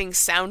sleeping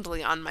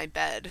soundly on my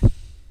bed.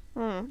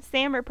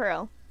 Sam or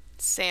Pearl?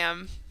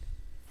 Sam.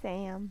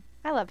 Sam.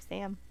 I love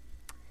Sam.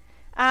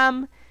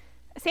 Sam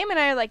and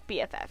I are like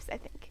BFFs, I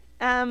think.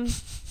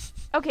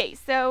 Okay,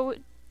 so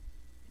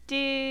do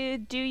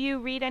you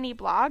read any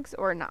blogs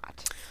or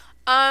not?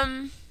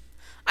 I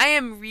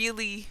am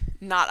really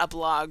not a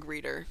blog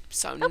reader,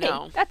 so okay,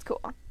 no. That's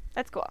cool.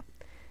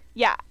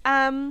 Yeah.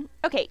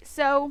 Okay,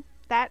 so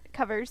that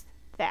covers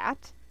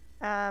that.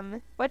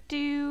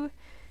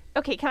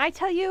 Okay, can I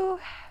tell you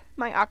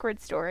my awkward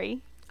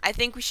story? I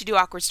think we should do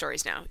awkward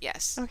stories now,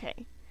 yes.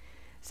 Okay.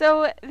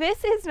 So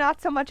this is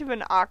not so much of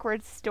an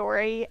awkward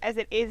story as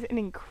it is an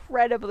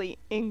incredibly,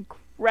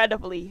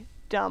 incredibly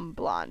dumb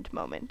blonde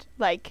moment.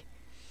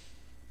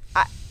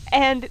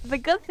 And the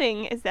good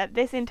thing is that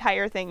this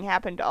entire thing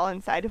happened all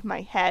inside of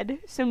my head,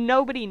 so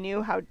nobody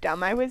knew how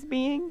dumb I was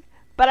being,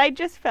 but I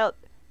just felt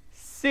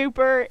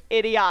super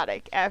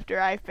idiotic after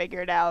I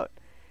figured out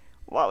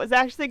what was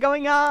actually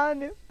going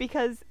on,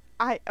 because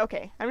I'm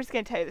just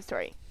going to tell you the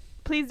story.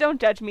 Please don't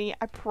judge me.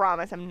 I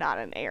promise I'm not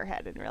an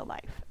airhead in real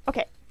life.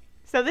 Okay,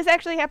 so this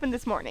actually happened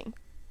this morning.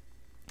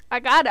 I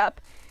got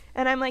up,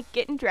 and I'm,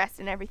 getting dressed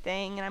and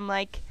everything, and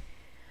I'm,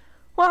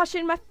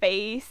 washing my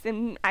face,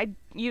 and I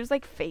use,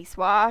 face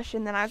wash,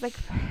 and then I was,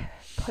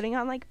 putting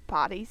on,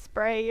 body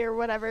spray or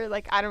whatever.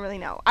 I don't really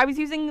know. I was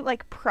using,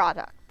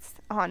 products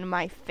on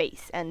my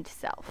face and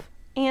self.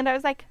 And I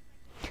was like,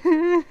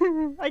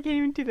 I can't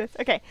even do this.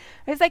 Okay.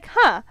 I was like,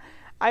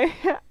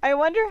 I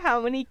wonder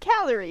how many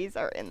calories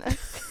are in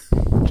this.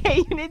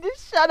 Okay, you need to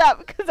shut up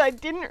because I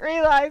didn't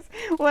realize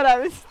what I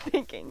was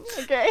thinking,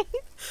 okay? I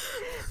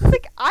was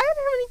like, I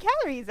wonder how many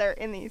calories are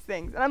in these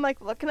things. And I'm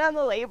looking on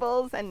the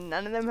labels and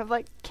none of them have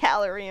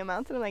calorie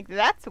amounts. And I'm like,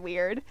 that's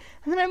weird.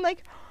 And then I'm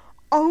like,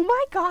 oh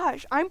my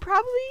gosh, I'm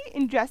probably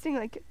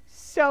ingesting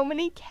so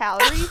many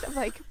calories of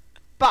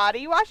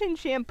body wash and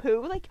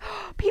shampoo.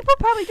 People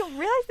probably don't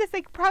realize this.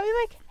 Probably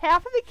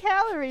half of the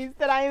calories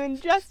that I am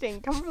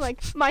ingesting come from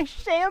my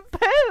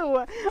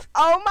shampoo.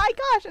 Oh my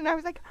gosh. And I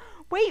was like,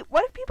 wait,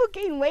 what if people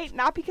gain weight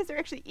not because they're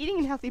actually eating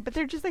unhealthy, but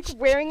they're just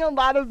wearing a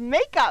lot of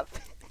makeup?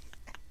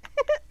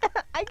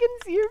 I can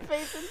see your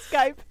face in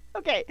Skype.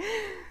 Okay.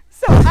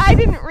 So I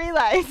didn't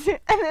realize.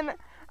 And then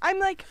I'm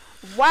like,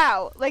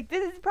 wow,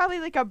 this is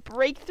probably a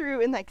breakthrough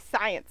in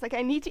science.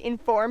 I need to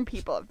inform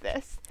people of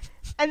this.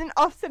 And then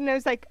all of a sudden I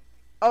was like,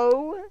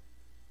 oh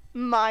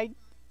my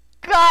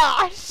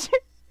gosh.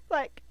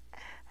 How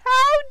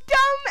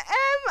dumb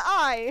am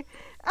I?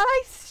 And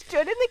I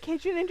stood in the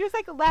kitchen and just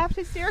laughed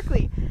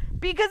hysterically.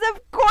 Because of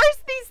course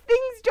these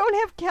things don't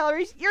have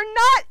calories. You're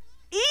not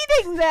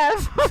eating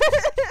them.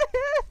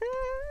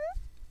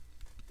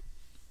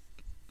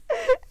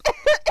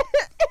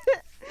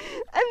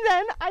 And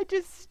then I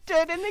just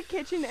stood in the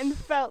kitchen and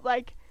felt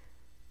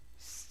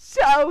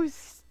so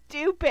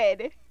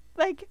stupid.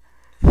 What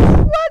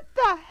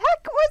the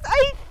heck was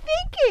I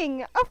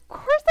thinking? Of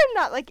course I'm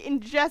not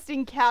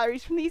ingesting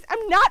calories from these.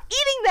 I'm not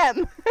eating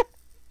them.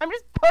 I'm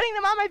just putting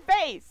them on my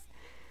face.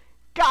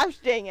 Gosh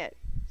dang it.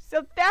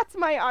 So that's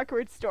my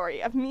awkward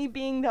story of me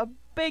being the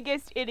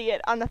biggest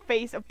idiot on the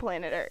face of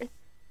planet Earth.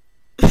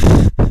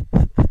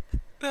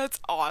 That's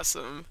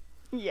awesome.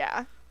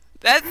 Yeah.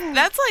 That's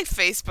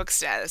Facebook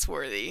status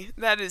worthy.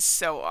 That is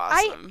so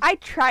awesome. I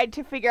tried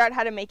to figure out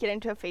how to make it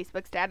into a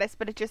Facebook status,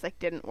 but it just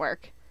didn't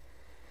work.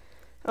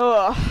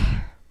 Ugh.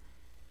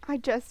 I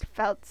just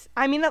felt,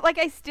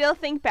 I still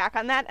think back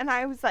on that, and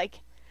I was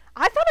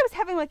I thought I was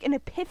having an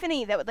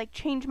epiphany that would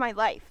change my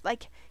life.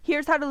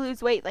 Here's how to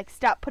lose weight.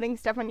 Stop putting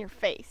stuff on your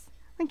face.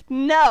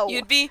 No.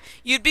 You'd be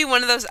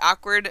one of those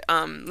awkward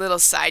little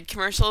side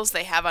commercials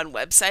they have on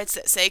websites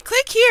that say,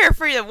 click here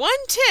for the one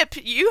tip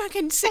you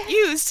can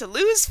use to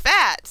lose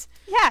fat.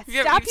 Yeah,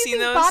 stop using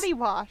body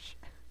wash.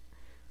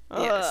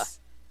 Yes.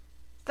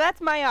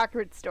 That's my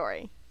awkward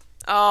story.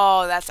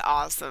 Oh, that's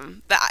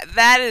awesome.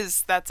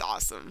 That's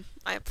awesome.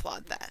 I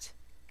applaud that.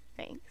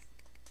 Thanks.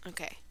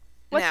 Okay.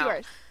 What's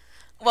yours?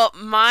 Well,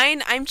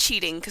 mine, I'm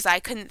cheating because I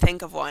couldn't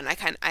think of one. I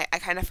kind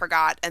of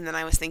forgot, and then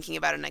I was thinking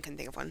about it, and I couldn't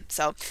think of one.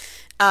 So,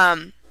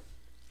 I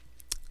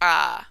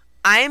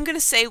am going to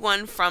say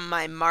one from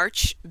my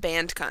March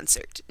band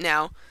concert.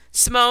 Now,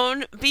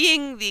 Simone,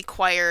 being the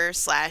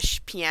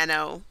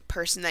choir/piano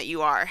person that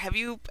you are, have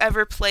you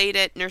ever played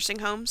at nursing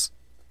homes?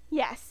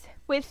 Yes,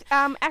 with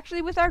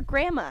actually with our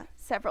grandma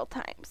several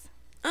times.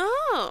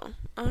 Oh,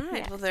 all right.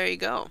 Yes. Well, there you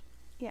go.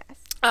 Yes.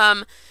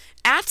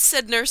 At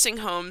said nursing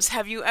homes,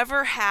 have you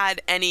ever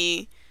had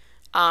any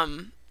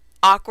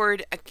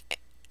awkward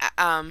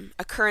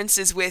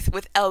occurrences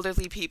with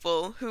elderly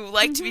people who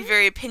like to be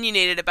very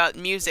opinionated about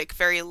music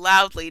very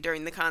loudly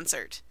during the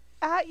concert.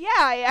 Yeah,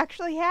 I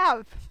actually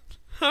have.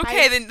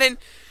 Okay,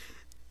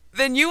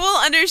 then you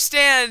will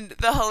understand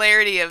the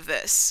hilarity of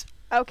this.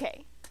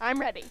 Okay, I'm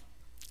ready.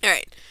 All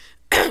right.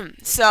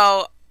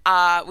 So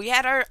we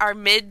had our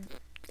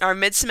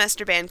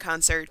mid-semester band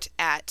concert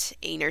at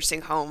a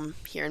nursing home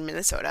here in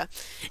Minnesota,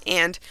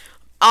 and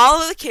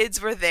all of the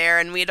kids were there,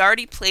 and we had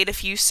already played a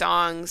few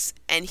songs,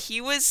 and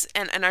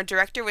and our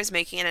director was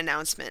making an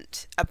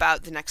announcement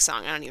about the next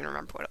song. I don't even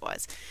remember what it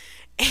was.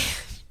 And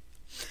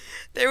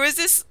there was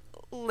this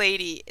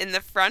lady in the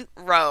front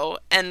row,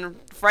 and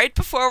right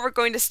before we're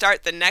going to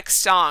start the next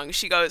song,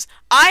 she goes,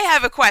 "I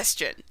have a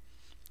question."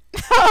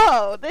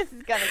 Oh, this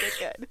is gonna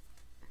get good.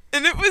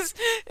 And it was,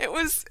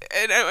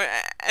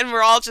 and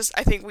we're all just,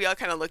 I think we all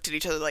kind of looked at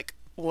each other like,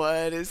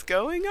 what is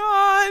going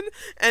on?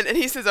 And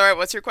he says, all right,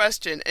 what's your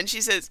question? And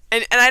she says,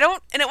 and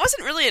it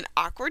wasn't really an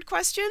awkward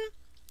question,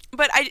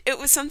 but it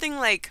was something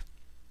like,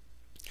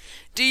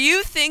 do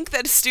you think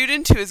that a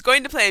student who is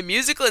going to play a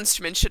musical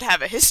instrument should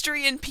have a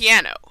history in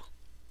piano?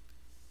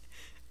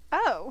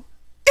 Oh.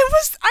 It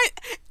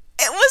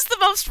was the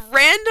most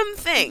random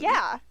thing.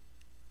 Yeah.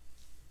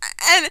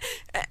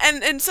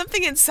 And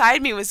something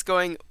inside me was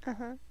going,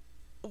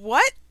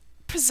 what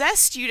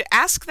possessed you to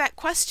ask that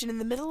question in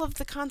the middle of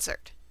the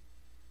concert?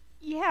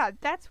 Yeah,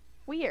 that's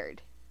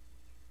weird.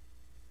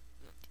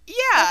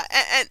 Yeah,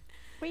 and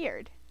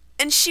weird.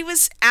 And she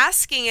was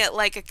asking it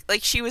like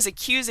she was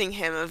accusing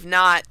him of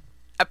not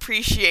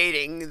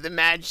appreciating the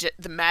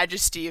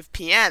majesty of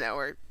piano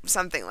or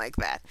something like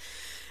that.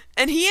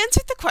 And he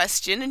answered the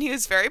question, and he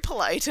was very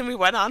polite, and we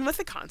went on with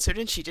the concert,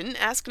 and she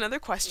didn't ask another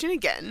question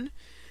again.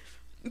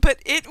 But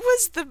it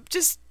was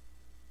just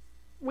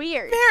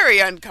weird. Very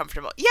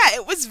uncomfortable. Yeah,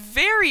 it was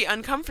very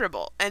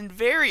uncomfortable and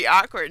very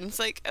awkward. And it's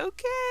like,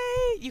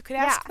 okay, you could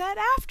ask that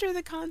after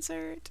the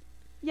concert.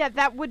 Yeah,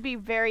 that would be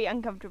very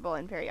uncomfortable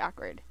and very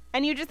awkward.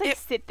 And you just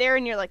sit there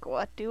and you're like,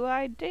 what do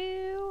I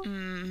do?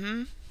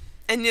 Mm-hmm.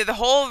 And the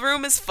whole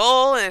room is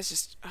full, and it's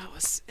just,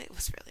 it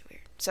was really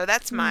weird. So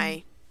that's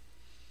my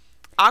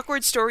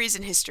awkward stories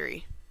in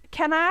history.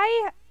 Can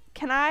I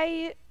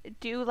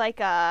do like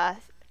a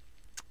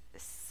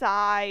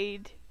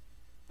side,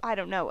 I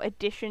don't know,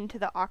 addition to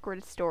the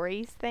awkward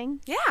stories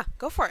thing? Yeah,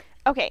 go for it.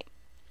 Okay.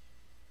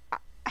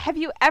 Have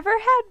you ever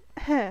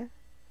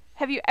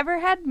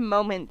had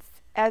moments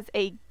as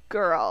a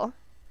girl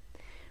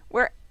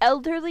where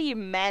elderly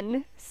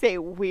men say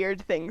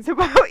weird things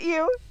about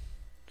you?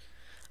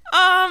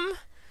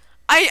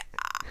 I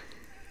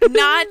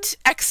not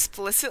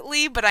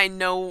explicitly, but I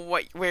know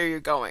where you're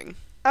going.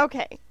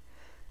 Okay.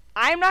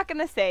 I'm not going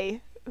to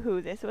say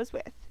who this was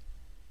with,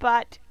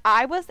 but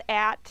I was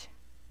at,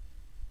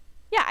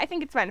 I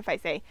think it's fine if I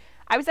say,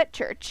 I was at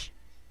church,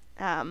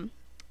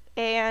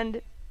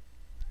 and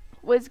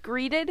was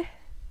greeted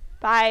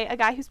by a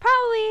guy who's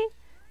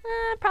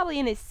probably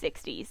in his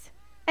 60s.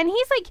 And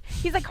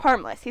he's like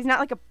harmless. He's not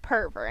like a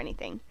perv or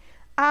anything.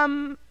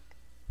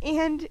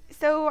 And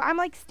so I'm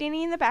like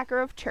standing in the back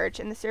row of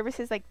church, and the service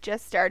has like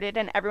just started,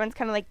 and everyone's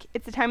kind of like,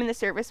 it's the time in the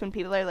service when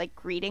people are like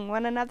greeting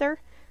one another.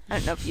 I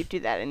don't know if you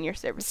do that in your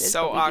services.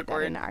 So but we awkward. do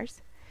that in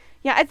ours.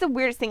 Yeah, it's the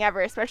weirdest thing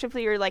ever, especially if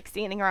you're like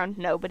standing around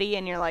nobody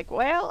and you're like,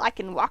 well, I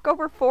can walk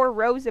over 4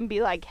 rows and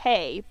be like,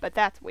 hey, but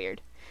that's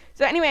weird.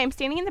 So anyway, I'm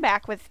standing in the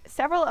back with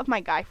several of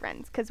my guy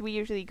friends because we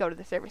usually go to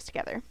the service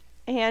together.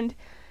 And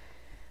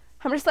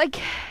I'm just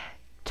like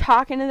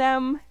talking to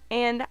them,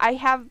 and I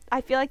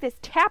feel like this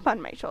tap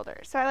on my shoulder.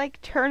 So I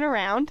like turn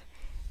around,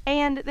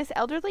 and this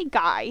elderly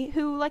guy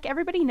who like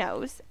everybody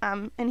knows,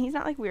 and he's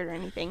not like weird or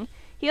anything.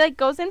 He like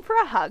goes in for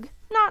a hug,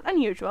 not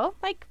unusual,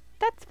 like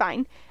that's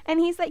fine. And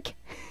he's like,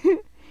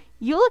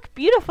 you look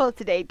beautiful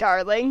today,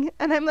 darling.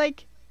 And I'm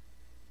like,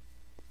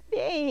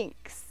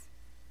 thanks.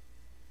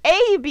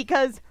 A,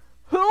 because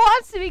who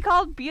wants to be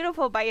called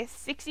beautiful by a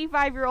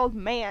 65-year-old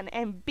man?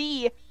 And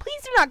B,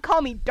 please do not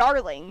call me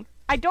darling.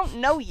 I don't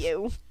know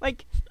you.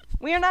 Like,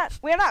 we're not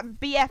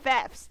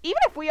BFFs. Even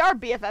if we are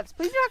BFFs,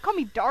 please do not call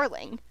me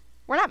darling.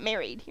 We're not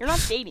married. You're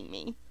not dating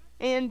me.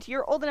 And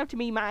you're old enough to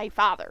be my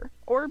father.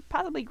 Or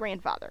possibly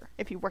grandfather,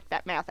 if you work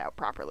that math out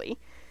properly.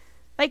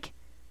 Like,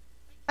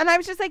 and I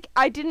was just like,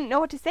 I didn't know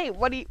what to say.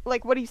 What do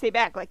you say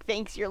back? Like,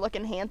 thanks, you're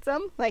looking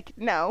handsome? Like,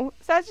 no.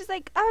 So I was just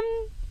like,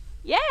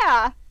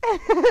 yeah.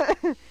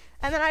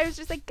 And then I was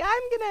just like,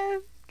 I'm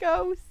gonna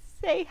go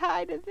say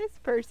hi to this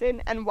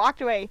person, and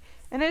walked away.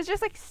 And it was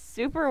just like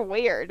super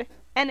weird.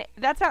 And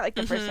that's not like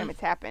the first time it's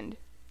happened.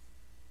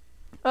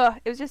 Ugh,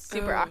 it was just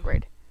super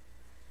awkward.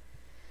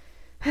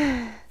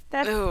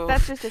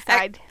 That's just a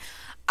side.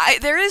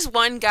 There is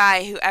one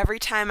guy who every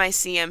time I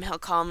see him, he'll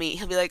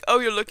be like, oh,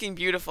 you're looking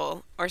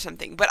beautiful, or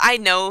something. But I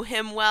know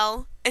him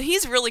well, and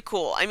he's really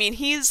cool. I mean,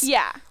 he's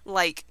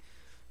like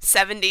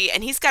 70,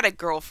 and he's got a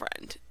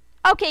girlfriend.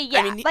 Okay, yeah,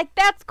 I mean, like,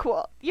 that's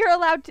cool. You're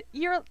allowed to,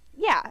 and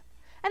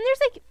there's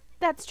like,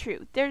 that's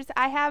true.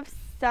 I have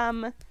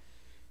some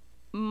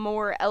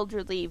more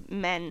elderly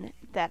men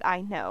that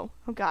I know.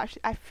 Oh gosh,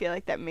 I feel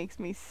like that makes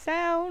me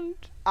sound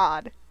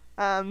odd.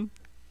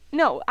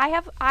 No,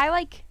 I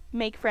like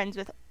make friends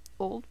with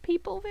old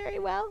people very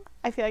well.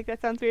 I feel like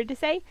that sounds weird to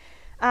say.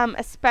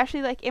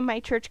 Especially like in my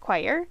church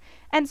choir.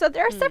 And so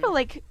there are several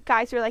like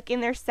guys who are like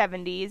in their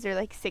 70s or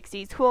like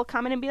 60s who will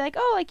come in and be like,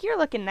 "Oh, like you're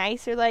looking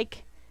nice," or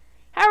like,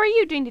 "How are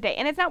you doing today?"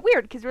 And it's not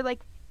weird because we're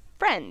like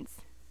friends.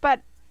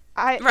 But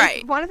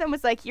Right. one of them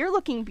was like, "You're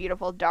looking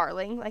beautiful,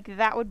 darling." Like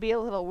that would be a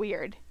little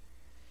weird.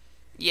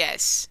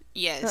 Yes.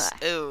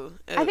 Ooh,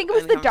 I think it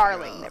was the uncomfortable.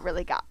 darling that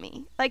really got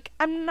me. Like,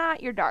 I'm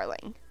not your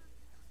darling.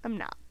 I'm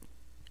not.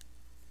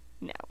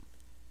 No.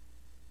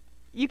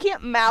 You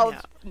can't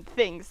mouth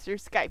things through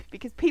Skype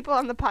because people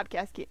on the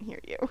podcast can't hear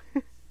you.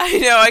 I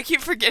know. I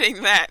keep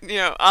forgetting that. You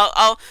know,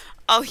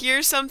 I'll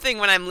hear something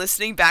when I'm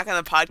listening back on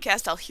the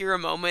podcast. I'll hear a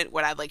moment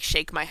when I like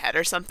shake my head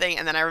or something,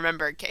 and then I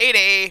remember,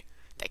 Katie,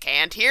 they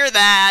can't hear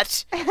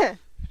that.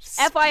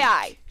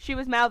 FYI, she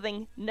was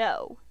mouthing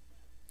no.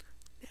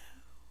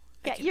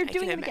 Yeah, you're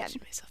doing it I can again.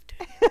 imagine myself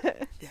doing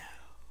it. No.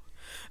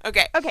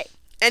 Okay. Okay.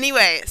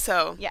 Anyway,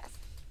 so Yes.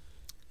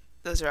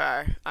 those are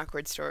our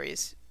awkward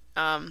stories.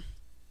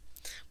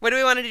 What do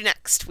we want to do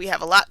next? We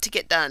have a lot to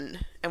get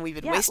done, and we've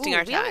been wasting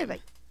our We only time. have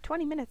like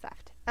 20 minutes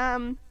left.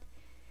 So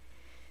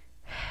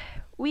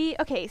we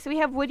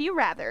have Would You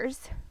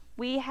Rathers.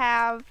 We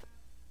have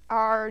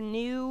our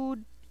new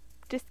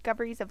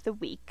discoveries of the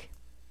week.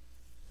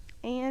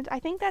 And I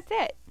think that's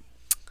it.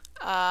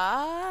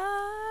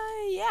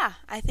 Yeah,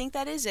 I think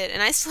that is it.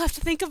 And I still have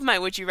to think of my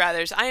Would You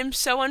Rathers. I am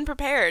so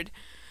unprepared.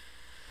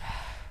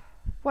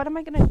 What am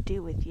I going to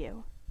do with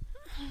you?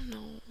 I don't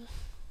know.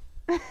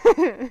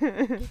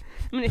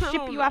 I'm going to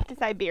ship you off to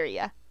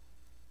Siberia.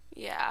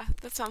 Yeah,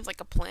 that sounds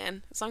like a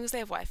plan. As long as they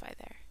have Wi-Fi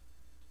there.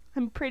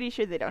 I'm pretty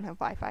sure they don't have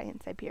Wi-Fi in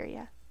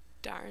Siberia.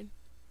 Darn.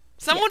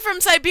 Someone from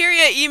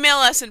Siberia, email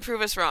us and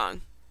prove us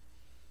wrong.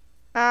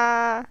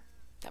 That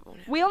won't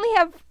happen. We only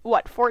have,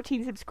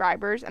 14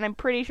 subscribers, and I'm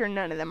pretty sure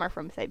none of them are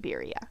from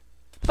Siberia.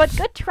 But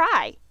good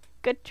try.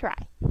 Good try.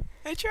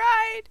 I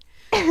tried.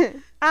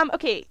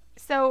 Okay,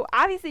 so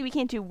obviously we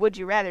can't do Would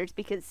You Rathers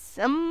because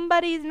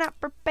somebody's not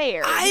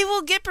prepared. I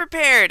will get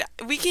prepared.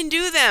 We can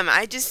do them.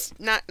 I just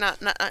not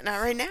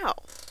right now.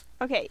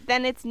 Okay,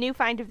 then it's New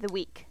Find of the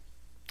Week.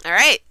 All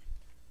right.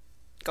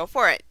 Go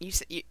for it.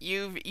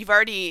 You've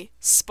already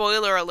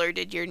spoiler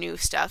alerted your new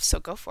stuff, so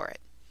go for it.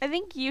 I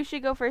think you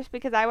should go first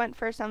because I went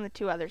first on the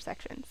 2 other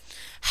sections.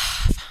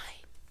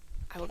 Fine.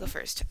 I will go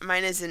first.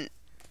 Mine isn't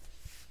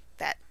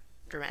that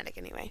dramatic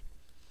anyway.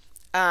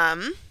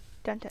 Dun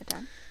dun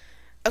dun.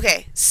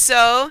 Okay,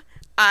 so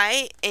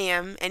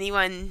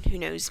anyone who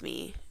knows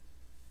me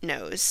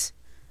knows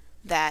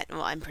that,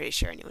 well, I'm pretty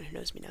sure anyone who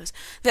knows me knows,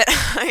 that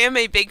I am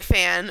a big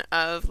fan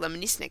of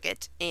Lemony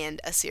Snicket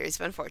and A Series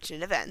of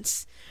Unfortunate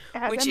Events,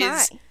 which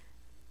is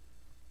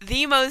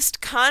the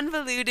most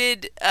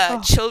convoluted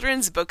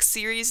children's book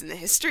series in the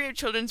history of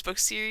children's book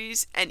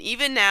series, and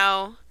even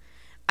now,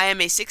 I am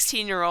a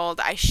 16-year-old.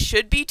 I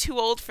should be too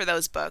old for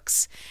those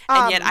books,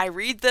 and yet I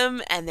read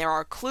them, and there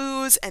are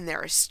clues, and there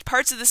are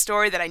parts of the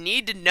story that I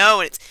need to know,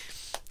 and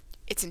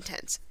it's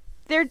intense.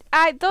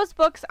 Those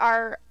books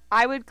are,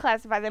 I would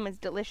classify them as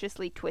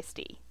deliciously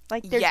twisty.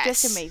 Like, they're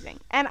just amazing.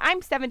 And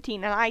I'm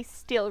 17, and I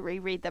still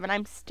reread them, and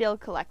I'm still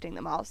collecting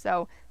them all,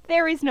 so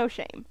there is no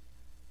shame.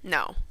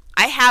 No.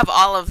 I have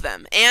all of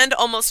them, and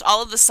almost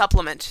all of the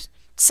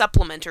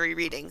supplementary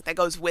reading that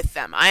goes with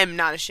them. I am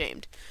not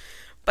ashamed.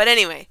 But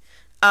anyway,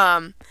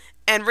 and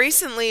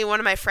recently one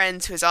of my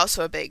friends, who is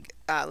also a big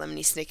Lemony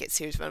Snicket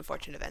Series of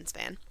Unfortunate Events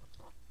fan,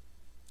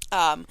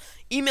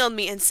 emailed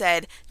me and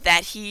said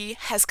that he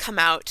has come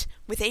out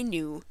with a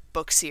new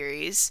book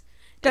series.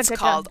 It's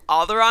called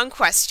All the Wrong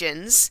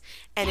Questions,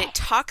 and it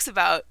talks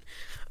about,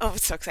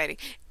 it's so exciting.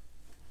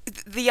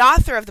 The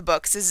author of the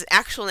books, his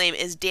actual name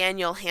is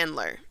Daniel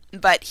Handler,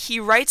 but he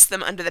writes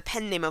them under the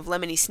pen name of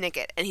Lemony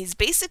Snicket, and he's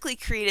basically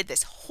created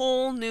this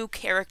whole new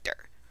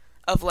character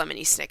of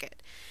Lemony Snicket.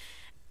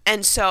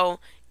 And so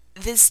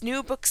this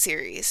new book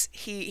series,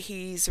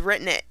 he's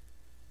written it,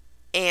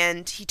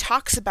 and he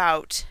talks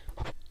about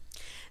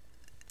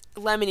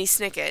Lemony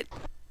Snicket,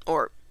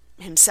 or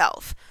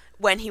himself,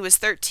 when he was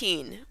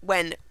 13,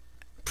 when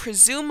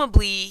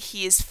presumably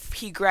he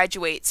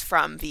graduates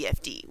from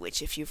VFD,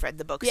 which if you've read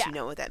the books, you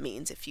know what that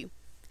means. If you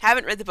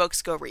haven't read the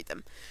books, go read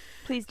them.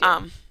 Please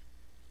do.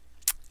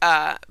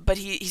 But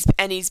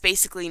he's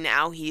basically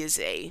now he is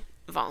a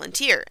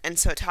volunteer, and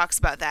so it talks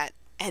about that,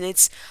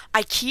 and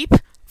I keep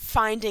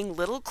finding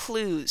little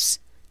clues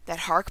that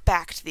hark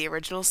back to the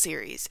original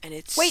series, and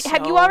it's Wait,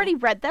 have you already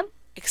read them?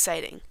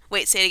 Exciting.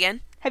 Wait, say it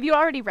again. Have you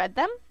already read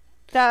them?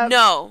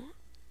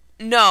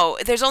 No,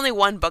 there's only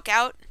one book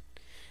out,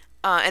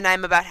 and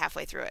I'm about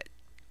halfway through it.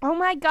 Oh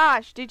my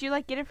gosh, did you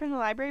get it from the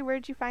library? Where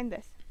did you find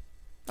this?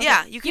 Okay.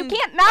 Yeah, you can. You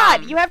can't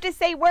nod. You have to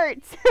say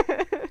words.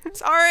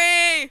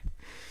 Sorry.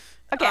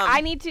 Okay,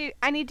 I need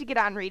to get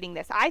on reading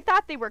this. I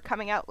thought they were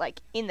coming out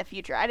in the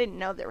future. I didn't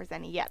know there was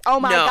any yet. Oh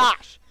my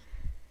gosh.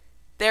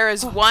 There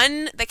is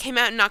one that came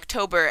out in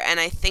October, and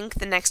I think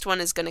the next one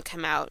is going to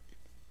come out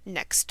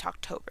next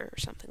October or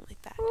something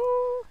like that.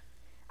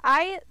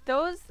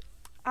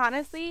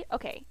 Honestly,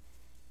 okay.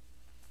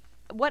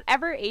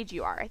 whatever age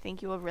you are, I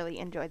think you will really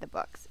enjoy the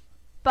books.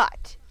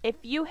 But if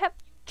you have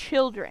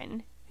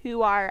children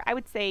who are, I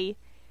would say,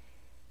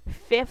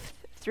 5th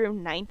through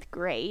 9th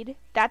grade,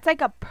 that's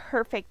like a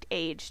perfect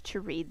age to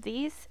read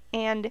these.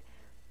 And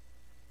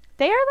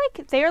there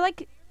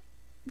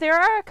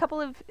are a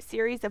couple of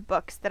series of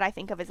books that I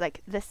think of as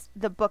like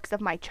the books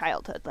of my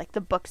childhood, like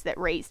the books that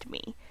raised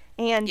me.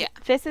 And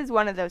this is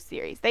one of those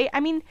series.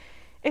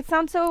 It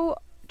sounds so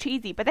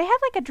cheesy, but they had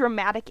like a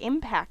dramatic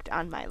impact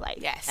on my life.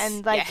 Yes.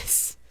 And like,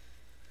 yes.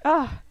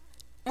 Oh.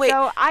 Wait.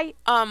 So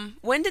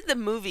when did the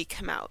movie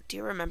come out? Do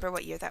you remember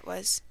what year that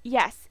was?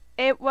 Yes,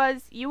 it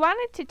was. You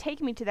wanted to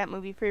take me to that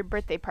movie for your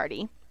birthday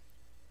party.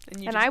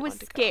 And I was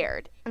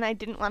scared, and I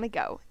didn't want to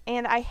go.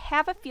 And I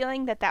have a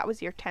feeling that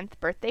was your 10th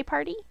birthday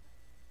party.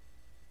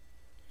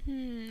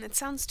 It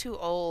sounds too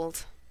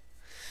old.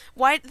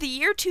 Why the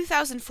year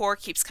 2004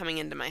 keeps coming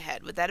into my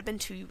head? Would that have been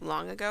too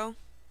long ago?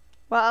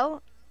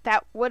 Well,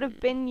 that would have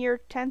been your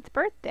 10th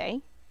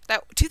birthday.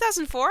 That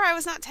 2004? I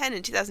was not 10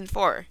 in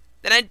 2004.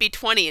 Then I'd be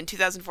 20 in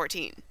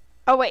 2014.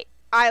 Oh wait,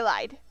 I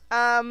lied.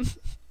 I'm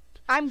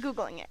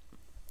Googling it.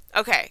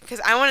 Okay, because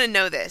I want to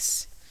know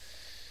this.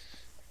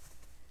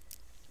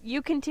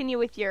 You continue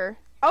with your...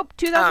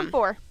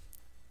 2004.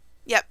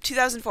 Yep,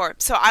 2004.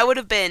 So I would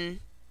have been...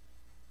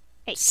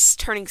 8.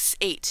 Turning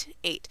 8.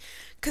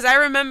 Because I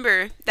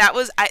remember that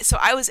was...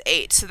 I was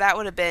 8, so that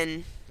would have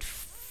been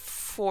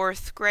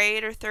 4th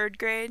grade or 3rd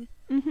grade.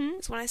 Mm-hmm.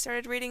 Is when I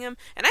started reading them.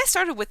 And I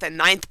started with the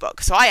 9th book,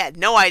 so I had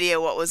no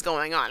idea what was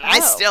going on. I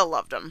still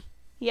loved them.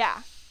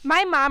 Yeah.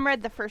 My mom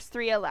read the first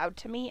 3 aloud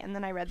to me, and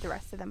then I read the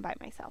rest of them by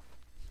myself.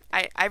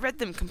 I read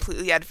them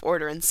completely out of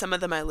order, and some of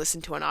them I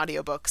listened to on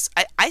audiobooks.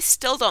 I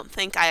still don't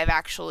think I have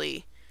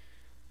actually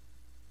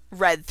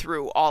read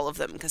through all of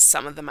them, because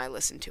some of them I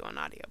listened to on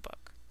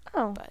audiobook.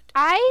 Oh. But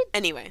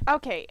anyway.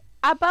 Okay.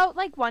 About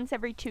like once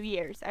every 2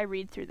 years, I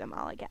read through them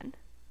all again.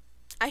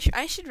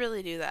 I should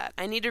really do that.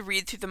 I need to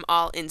read through them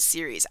all in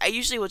series. I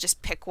usually will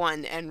just pick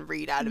one and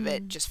read out of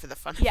it just for the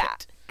fun of it. Yeah,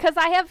 because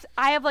I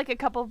have like a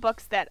couple of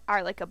books that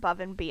are like above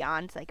and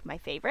beyond like my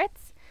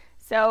favorites.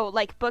 So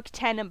like book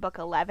 10 and book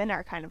 11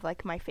 are kind of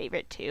like my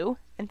favorite too,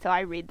 and so I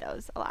read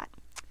those a lot.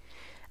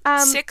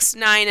 6,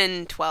 9,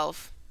 and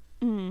 12.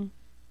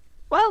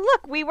 Well,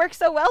 look, we work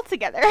so well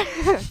together.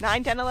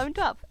 9, 10, 11,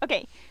 12.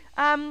 Okay.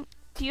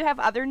 Do you have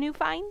other new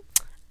finds?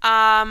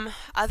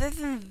 Other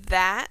than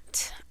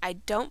that, I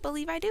don't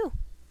believe I do.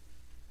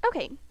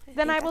 Okay,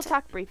 then I will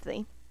talk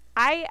briefly.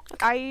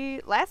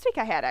 Last week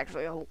I had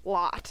actually a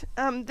lot.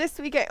 This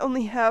week I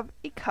only have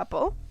a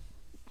couple.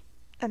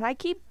 And I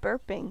keep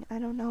burping. I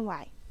don't know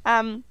why.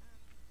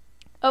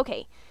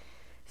 Okay.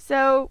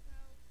 So,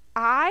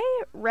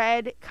 I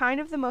read kind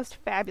of the most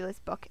fabulous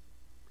book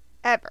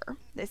ever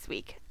this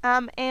week.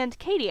 And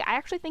Katie, I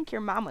actually think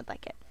your mom would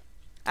like it.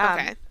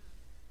 Okay.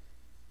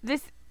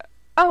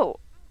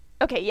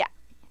 Okay, yeah.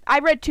 I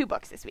read 2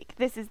 books this week.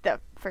 This is the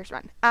first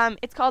one.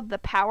 It's called The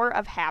Power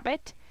of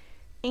Habit.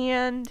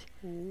 And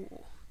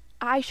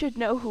I should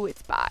know who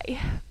it's by,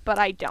 but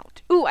I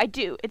don't. Ooh, I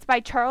do. It's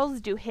by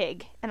Charles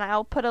Duhigg, and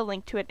I'll put a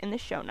link to it in the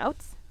show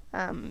notes.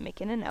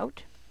 Making a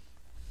note.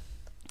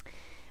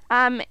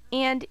 And,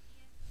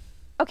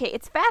 okay,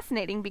 it's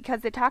fascinating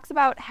because it talks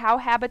about how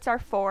habits are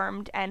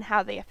formed and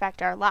how they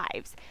affect our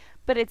lives.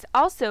 But it's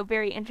also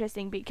very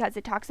interesting because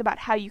it talks about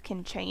how you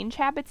can change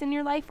habits in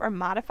your life or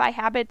modify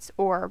habits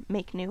or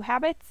make new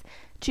habits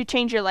to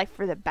change your life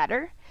for the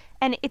better.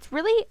 And it's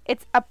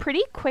a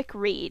pretty quick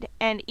read.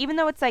 And even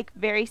though it's like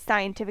very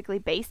scientifically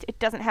based, it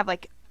doesn't have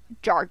like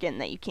jargon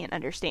that you can't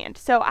understand.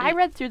 So I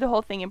read through the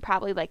whole thing in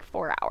probably like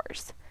 4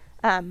 hours.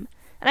 And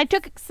I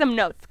took some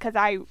notes because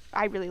I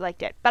really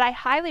liked it. But I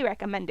highly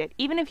recommend it,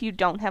 even if you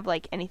don't have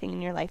like anything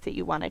in your life that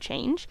you want to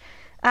change.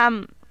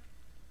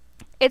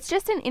 It's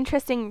just an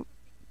interesting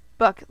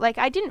book. Like,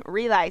 I didn't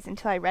realize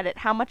until I read it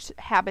how much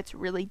habits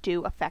really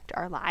do affect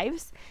our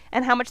lives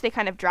and how much they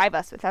kind of drive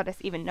us without us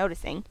even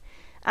noticing.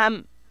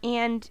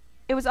 And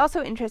it was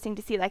also interesting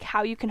to see like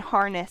how you can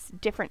harness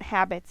different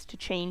habits to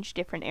change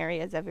different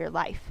areas of your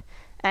life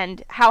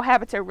and how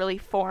habits are really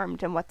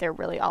formed and what they're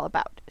really all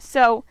about.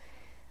 So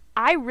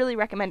I really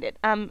recommend it.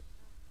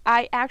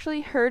 I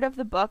actually heard of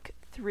the book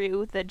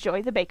through the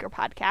Joy the Baker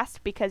podcast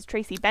because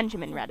Tracy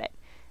Benjamin read it.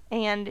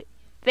 And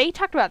they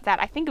talked about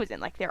that. I think it was in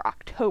like their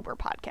October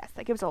podcast.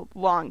 Like it was a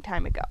long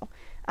time ago.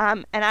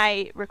 And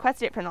I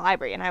requested it from the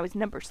library and I was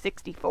number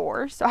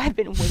 64. So I've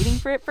been waiting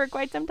for it for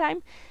quite some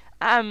time.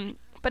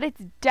 But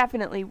it's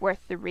definitely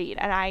worth the read.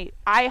 And I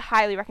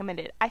highly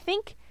recommend it. I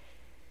think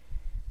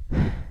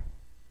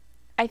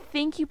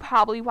you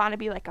probably want to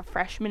be like a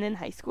freshman in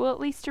high school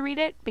at least to read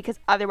it. Because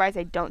otherwise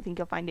I don't think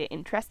you'll find it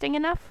interesting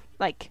enough.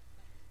 Like,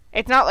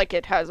 it's not like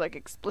it has like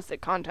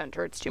explicit content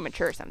or it's too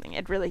mature or something.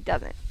 It really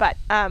doesn't. But,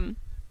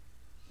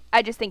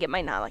 I just think it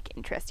might not like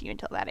interest you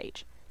until that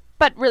age.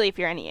 But really, if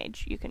you're any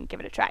age, you can give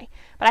it a try.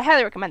 But I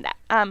highly recommend that.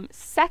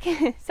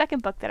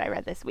 Second book that I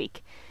read this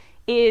week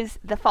is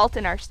The Fault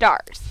in Our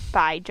Stars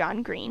by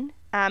John Green.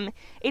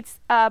 It's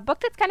a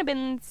book that's kind of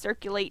been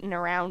circulating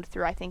around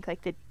through, I think,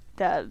 like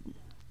the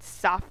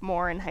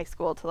sophomore in high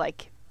school to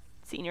like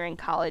senior in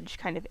college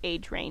kind of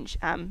age range.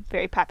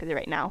 Very popular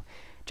right now.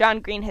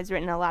 John Green has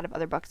written a lot of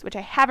other books, which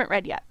I haven't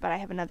read yet, but I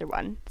have another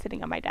one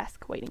sitting on my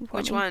desk waiting for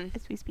me. Which one?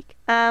 As we speak.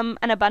 An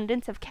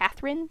Abundance of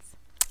Catherines.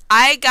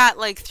 I got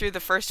like through the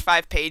first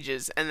 5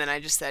 pages, and then I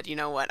just said, you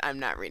know what, I'm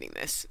not reading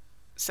this.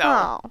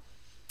 So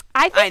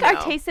I think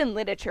our tastes in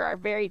literature are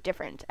very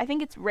different. I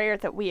think it's rare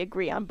that we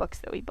agree on books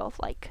that we both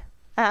like.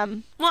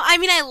 Well, I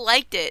mean, I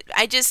liked it.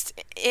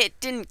 It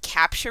didn't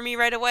capture me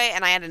right away,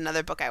 and I had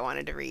another book I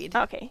wanted to read.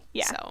 Okay,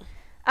 yeah. So.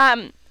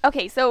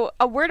 Okay, so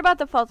a word about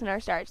The Fault in Our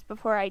Stars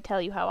before I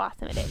tell you how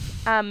awesome it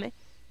is.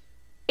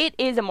 It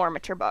is a more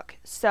mature book,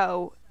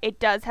 so it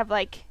does have,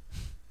 like,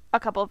 a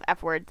couple of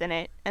F words in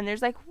it, and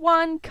there's, like,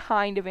 one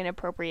kind of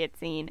inappropriate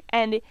scene,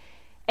 and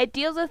it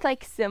deals with,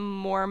 like, some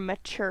more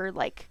mature,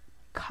 like,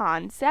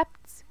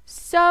 concepts.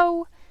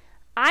 So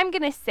I'm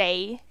gonna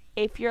say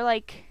if you're,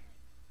 like,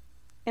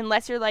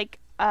 unless you're, like,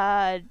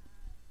 a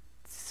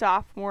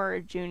sophomore or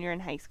junior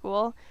in high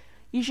school,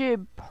 you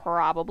should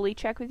probably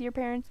check with your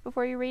parents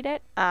before you read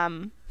it. I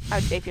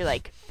would say if you're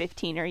like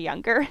 15 or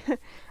younger.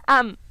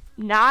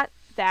 Not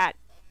that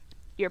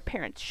your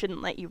parents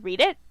shouldn't let you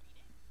read it,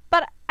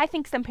 but I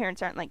think some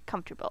parents aren't like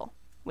comfortable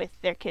with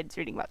their kids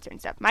reading about certain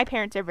stuff. My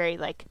parents are very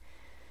like,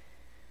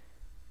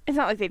 it's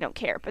not like they don't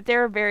care, but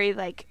they're very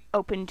like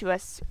open to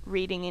us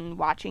reading and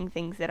watching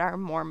things that are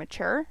more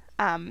mature.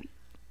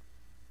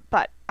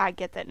 But I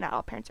get that not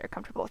all parents are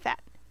comfortable with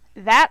that.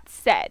 That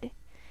said,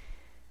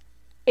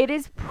 it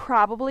is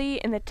probably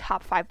in the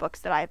top 5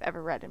 books that I've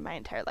ever read in my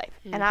entire life.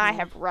 Mm-hmm. And I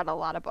have read a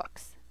lot of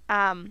books.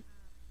 And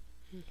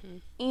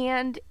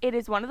it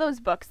is one of those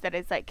books that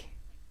is like,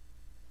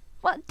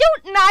 well,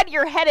 don't nod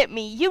your head at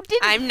me. You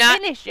didn't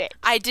finish it.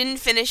 I didn't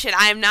finish it.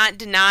 I am not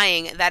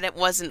denying that it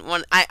wasn't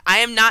one. I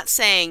am not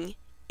saying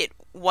it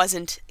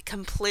wasn't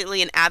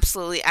completely and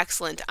absolutely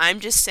excellent. I'm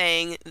just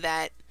saying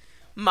that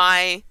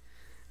my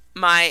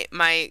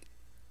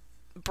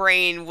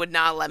brain would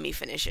not let me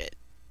finish it.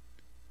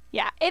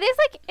 Yeah, it is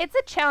like, it's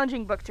a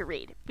challenging book to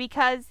read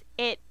because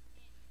it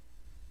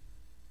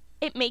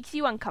makes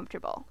you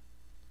uncomfortable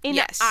in,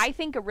 yes, I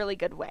think, a really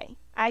good way.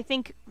 I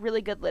think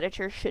really good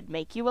literature should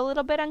make you a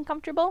little bit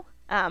uncomfortable.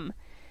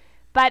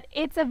 But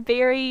it's a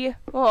very,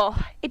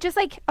 it just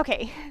like,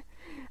 okay,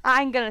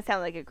 I'm going to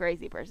sound like a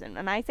crazy person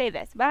when I say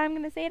this, but I'm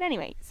going to say it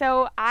anyway.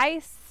 So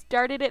I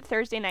started it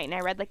Thursday night and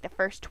I read like the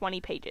first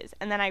 20 pages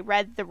and then I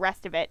read the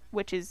rest of it,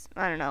 which is,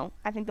 I don't know,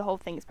 I think the whole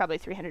thing is probably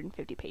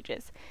 350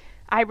 pages.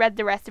 I read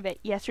the rest of it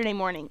yesterday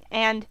morning,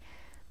 and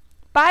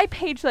by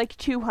page, like,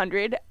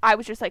 200, I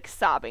was just, like,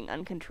 sobbing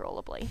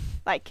uncontrollably.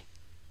 Like,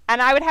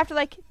 and I would have to,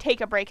 like, take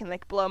a break and,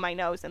 like, blow my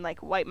nose and,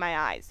 like, wipe my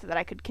eyes so that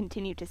I could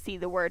continue to see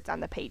the words on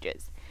the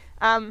pages.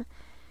 And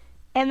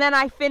then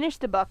I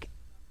finished the book,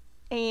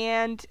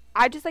 and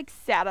I just, like,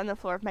 sat on the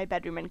floor of my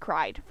bedroom and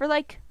cried for,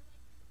 like,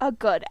 a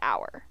good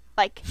hour.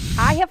 Like,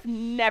 I have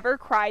never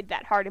cried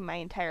that hard in my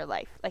entire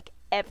life, like,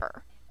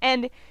 ever.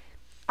 And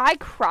I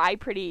cry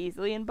pretty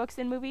easily in books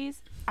and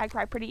movies. I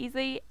cry pretty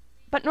easily.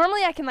 But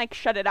normally I can, like,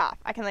 shut it off.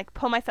 I can, like,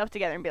 pull myself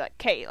together and be like,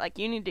 okay, like,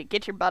 you need to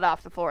get your butt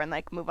off the floor and,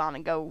 like, move on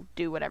and go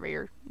do whatever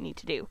you need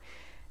to do.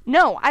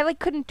 No, I, like,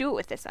 couldn't do it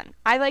with this one.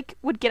 I, like,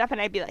 would get up and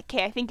I'd be like,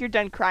 okay, I think you're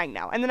done crying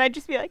now. And then I'd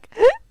just be like,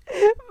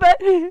 but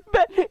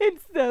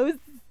it's so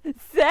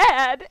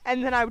sad.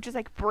 And then I would just,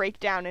 like, break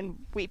down and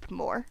weep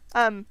more.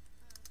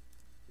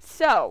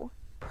 So,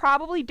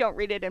 probably don't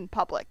read it in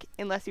public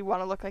unless you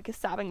want to look like a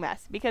sobbing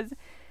mess, because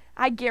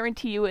I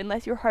guarantee you,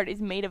 unless your heart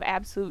is made of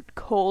absolute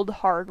cold,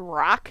 hard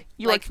rock,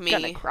 you are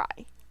gonna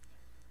cry.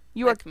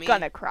 You are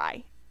gonna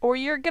cry. Or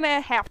you're gonna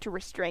have to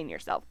restrain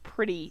yourself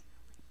pretty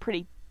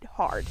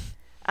hard.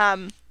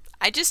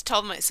 I just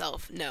told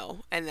myself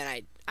no, and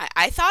then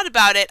I thought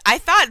about it. I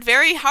thought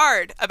very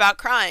hard about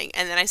crying,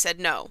 and then I said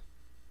no.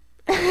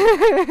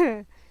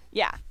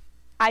 Yeah.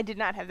 I did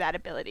not have that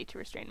ability to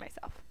restrain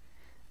myself.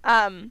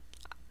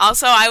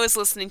 Also, I was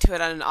listening to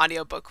it on an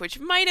audiobook, which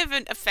might have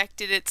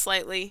affected it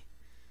slightly.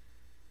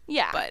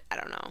 Yeah. But I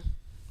don't know.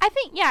 I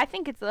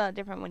think it's a little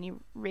different when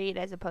you read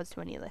as opposed to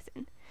when you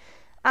listen.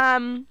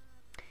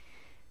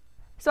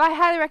 So I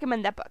highly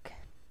recommend that book.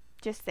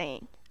 Just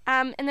saying.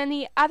 And then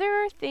the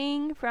other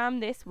thing from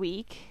this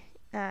week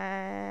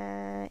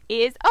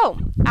is,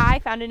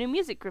 I found a new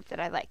music group that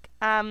I like.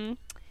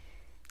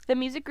 The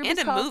music group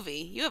is called... And a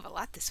movie. You have a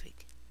lot this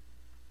week.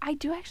 I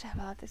do actually have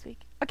a lot this week.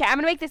 Okay, I'm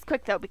going to make this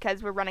quick, though,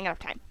 because we're running out of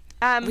time.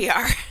 We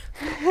are.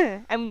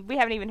 And we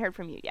haven't even heard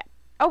from you yet.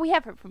 Oh, we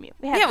have heard from you.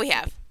 We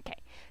have. Okay.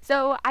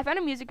 So I found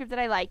a music group that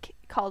I like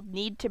called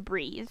Need to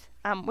Breathe,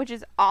 which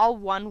is all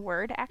one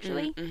word,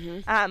 actually.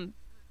 Mm-hmm.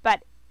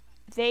 But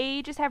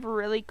they just have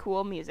really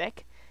cool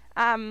music.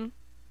 They sound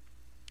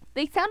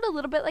a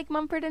little bit like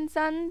Mumford &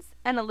 Sons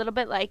and a little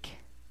bit like,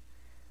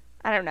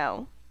 I don't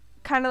know,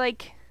 kind of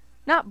like,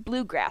 not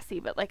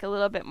bluegrassy, but like a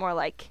little bit more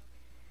like,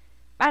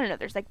 I don't know,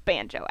 there's like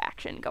banjo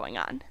action going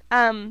on.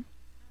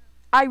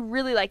 I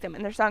really like them,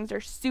 and their songs are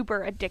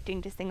super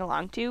addicting to sing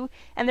along to,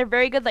 and they're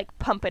very good, like,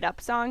 pump-it-up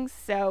songs,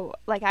 so,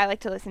 like, I like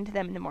to listen to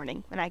them in the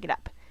morning when I get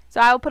up.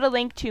 So I'll put a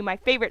link to my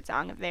favorite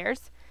song of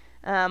theirs,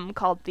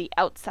 called The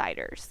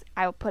Outsiders.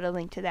 I will put a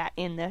link to that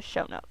in the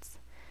show notes.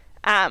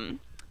 And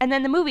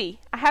then the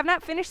movie. I have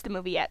not finished the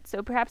movie yet,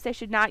 so perhaps I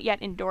should not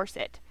yet endorse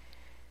it.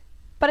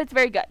 But it's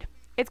very good.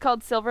 It's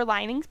called Silver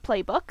Linings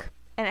Playbook,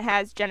 and it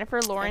has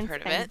Jennifer Lawrence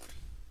and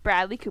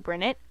Bradley Cooper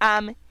in it.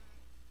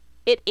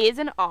 It is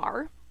an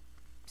R,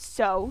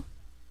 so,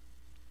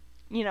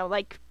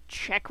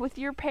 check with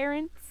your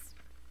parents,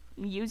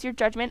 use your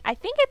judgment. I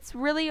think it's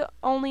really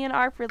only an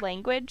R for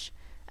language,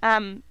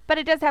 but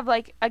it does have,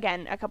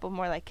 again, a couple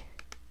more,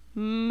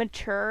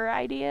 mature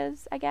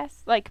ideas, I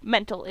guess, like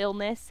mental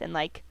illness and,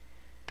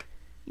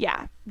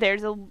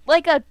 there's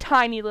a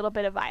tiny little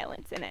bit of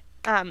violence in it.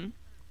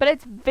 But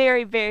it's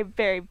very, very,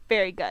 very,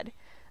 very good.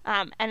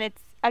 And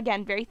it's,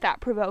 again, very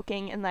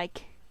thought-provoking and,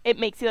 it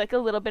makes you, a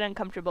little bit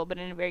uncomfortable, but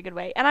in a very good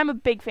way. And I'm a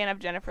big fan of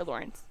Jennifer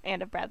Lawrence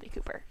and of Bradley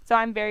Cooper. So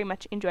I'm very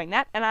much enjoying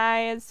that. And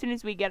as soon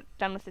as we get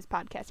done with this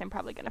podcast, I'm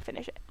probably going to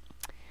finish it.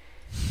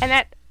 And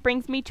that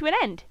brings me to an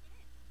end.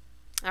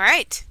 All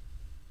right.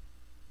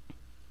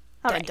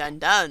 All dun, right. dun,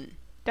 dun.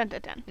 Dun,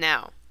 dun, dun.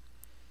 Now.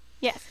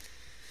 Yes.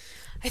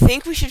 I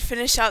think we should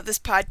finish out this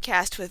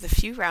podcast with a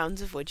few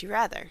rounds of Would You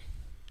Rather.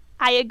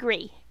 I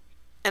agree.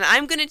 And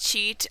I'm going to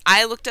cheat.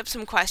 I looked up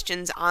some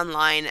questions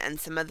online, and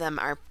some of them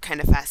are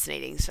kind of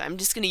fascinating. So I'm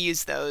just going to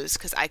use those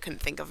because I couldn't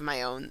think of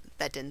my own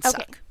that didn't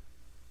suck.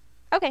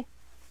 Okay.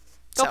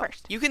 Go so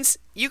first. You could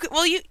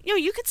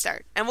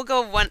start, and we'll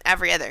go one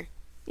every other.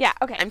 Yeah.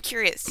 Okay. I'm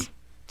curious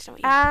to know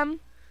what you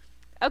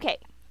Okay.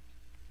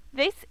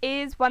 This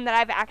is one that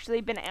I've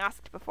actually been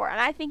asked before, and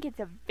I think it's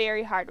a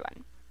very hard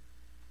one.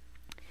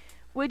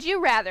 Would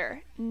you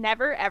rather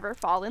never ever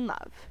fall in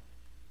love,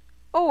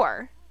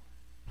 or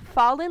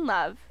fall in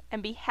love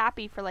and be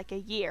happy for a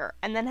year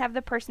and then have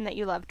the person that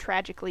you love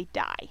tragically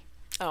die?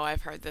 Oh,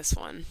 I've heard this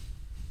one.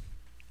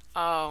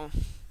 Oh,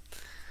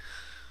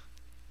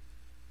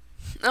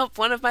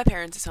 one of my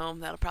parents is home.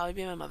 That'll probably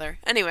be my mother.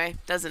 Anyway,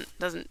 doesn't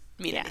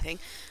mean anything.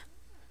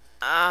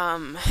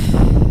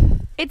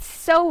 It's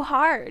so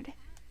hard.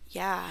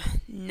 Yeah,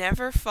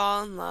 never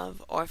fall in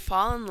love or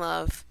fall in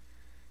love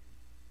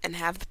and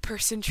have the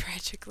person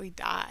tragically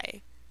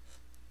die.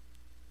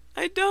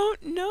 I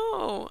don't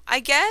know. I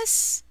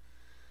guess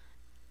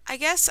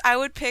I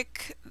would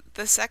pick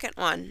the second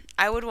one.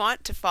 I would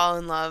want to fall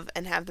in love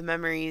and have the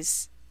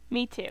memories.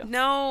 Me too.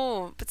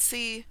 No, but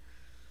see.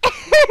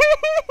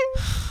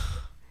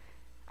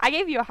 I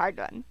gave you a hard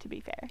one, to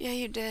be fair. Yeah,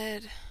 you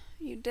did.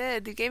 You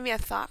gave me a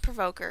thought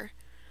provoker.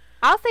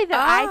 I'll say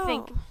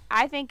that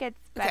I think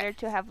it's better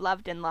to have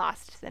loved and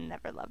lost than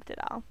never loved at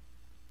all.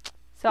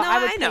 So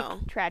I would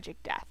pick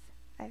tragic death,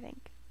 I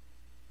think.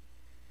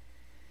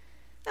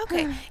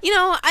 Okay.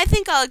 I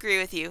think I'll agree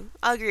with you.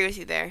 I'll agree with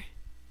you there.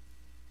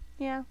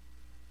 Yeah.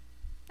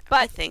 But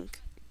I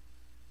think.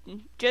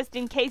 Just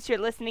in case you're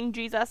listening,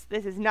 Jesus,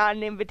 this is not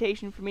an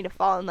invitation for me to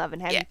fall in love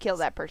and have you kill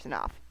that person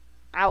off.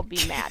 I'll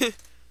be mad.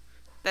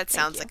 That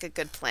sounds like a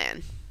good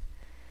plan.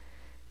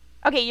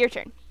 Okay, your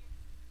turn.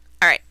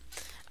 All right.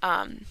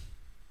 I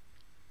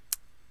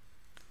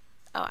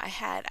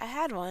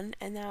had one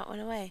and now it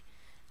went away.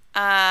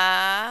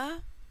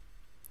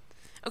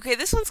 Okay,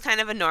 this one's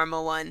kind of a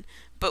normal one,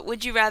 but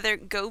would you rather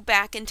go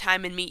back in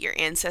time and meet your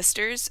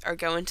ancestors or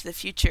go into the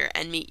future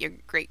and meet your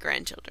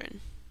great-grandchildren?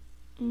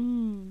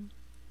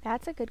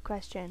 That's a good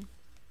question.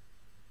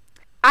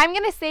 I'm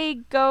going to say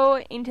go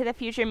into the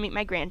future and meet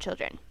my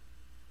grandchildren.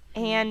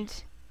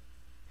 And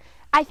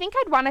I think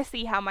I'd want to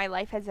see how my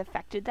life has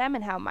affected them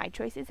and how my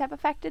choices have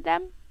affected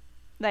them.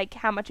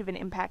 How much of an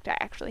impact I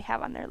actually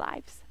have on their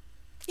lives.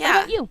 Yeah. How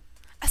about you?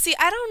 See,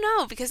 I don't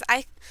know, because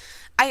I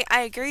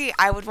agree.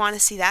 I would want to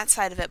see that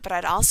side of it, but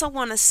I'd also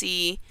want to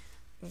see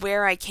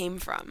where I came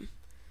from.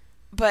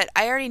 But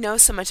I already know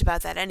so much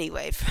about that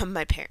anyway from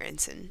my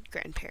parents and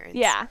grandparents.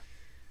 Yeah.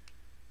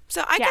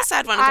 So I guess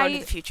I'd want to go into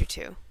the future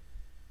too.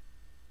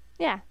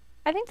 Yeah.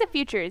 I think the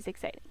future is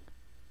exciting.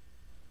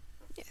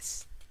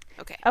 Yes.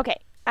 Okay.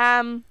 Okay.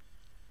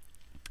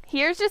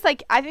 Here's just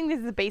I think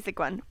this is a basic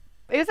one.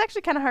 It was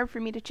actually kind of hard for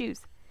me to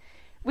choose.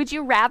 Would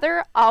you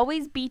rather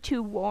always be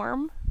too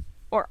warm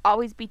or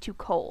always be too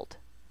cold?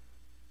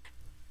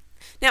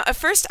 Now, at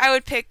first I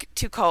would pick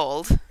too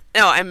cold.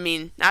 No, I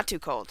mean, not too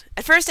cold.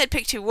 At first I'd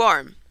pick too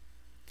warm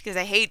because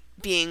I hate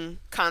being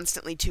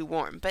constantly too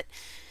warm. But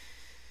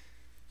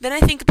then I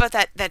think about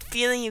that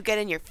feeling you get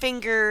in your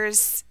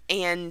fingers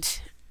and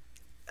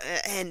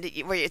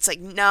where it's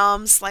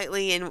numb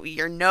slightly in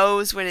your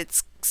nose when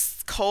it's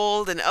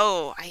cold. And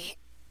I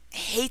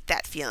hate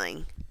that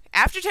feeling.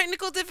 After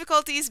technical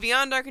difficulties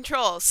beyond our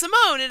control,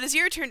 Simone, it is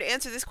your turn to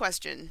answer this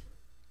question.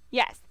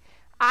 Yes.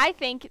 I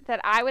think that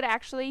I would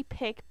actually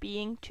pick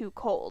being too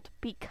cold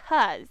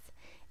because,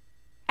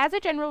 as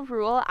a general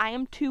rule, I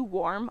am too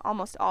warm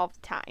almost all the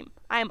time.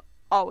 I am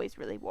always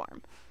really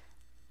warm.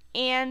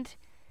 And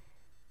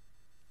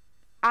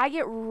I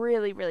get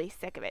really, really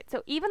sick of it.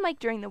 So even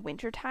during the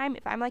winter time,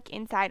 if I'm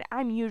inside,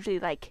 I'm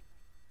usually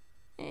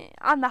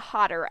on the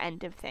hotter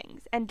end of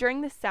things. And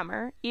during the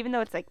summer, even though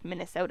it's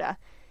Minnesota,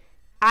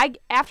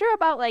 after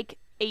about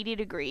 80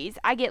 degrees,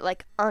 I get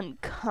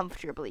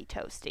uncomfortably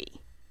toasty.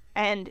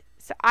 And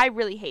So I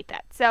really hate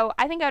that. So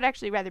I think I would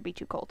actually rather be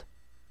too cold.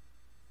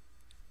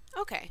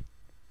 Okay.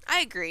 I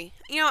agree.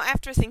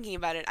 After thinking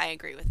about it, I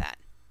agree with that.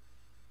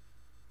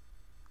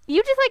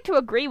 You just like to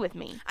agree with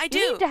me. I do.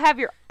 You need to have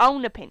your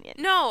own opinion.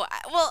 No,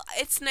 well,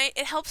 it's nice.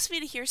 It helps me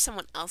to hear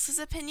someone else's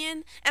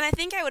opinion, and I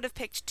think I would have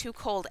picked too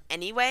cold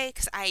anyway,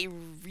 because I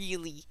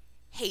really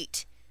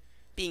hate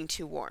being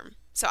too warm.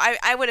 So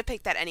I would have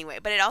picked that anyway,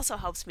 but it also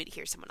helps me to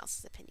hear someone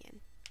else's opinion.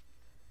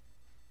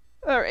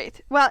 All right.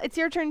 Well, it's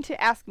your turn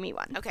to ask me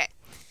one. Okay.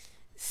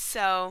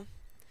 So,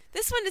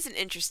 this one is an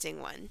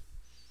interesting one.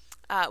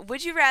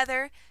 Would you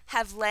rather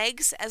have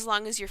legs as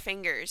long as your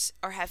fingers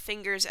or have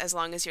fingers as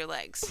long as your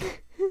legs?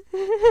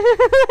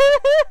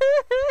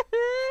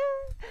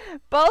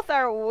 Both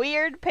are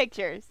weird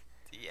pictures.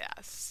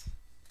 Yes.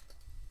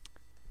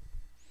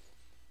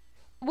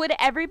 Would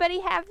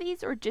everybody have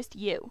these or just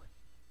you?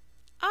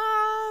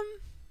 I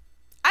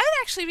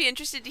would actually be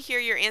interested to hear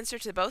your answer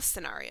to both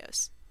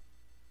scenarios.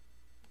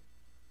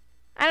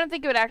 I don't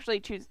think it would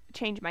actually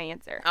change my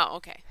answer. Oh,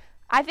 okay.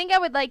 I think I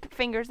would like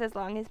fingers as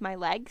long as my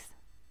legs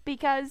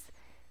because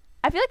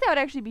I feel like that would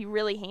actually be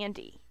really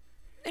handy.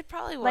 It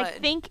probably would.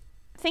 Like think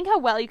how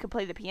well you could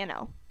play the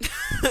piano.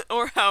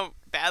 Or how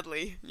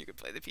badly you could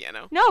play the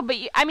piano. No, but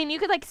you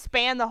could like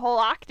span the whole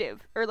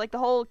octave or like the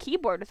whole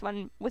keyboard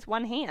with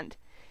one hand.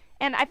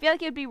 And I feel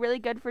like it would be really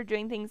good for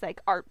doing things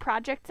like art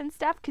projects and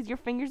stuff because your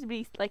fingers would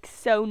be like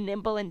so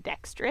nimble and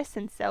dexterous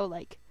and so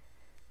like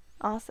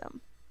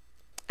awesome.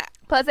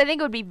 Plus, I think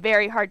it would be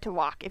very hard to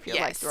walk if your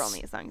legs were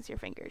only as long as your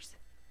fingers.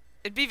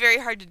 It'd be very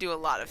hard to do a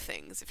lot of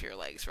things if your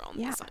legs were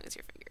only as long as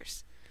your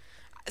fingers.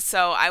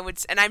 So I would,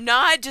 and I'm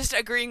not just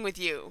agreeing with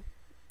you.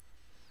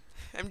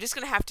 I'm just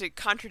going to have to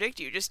contradict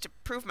you just to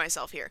prove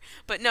myself here.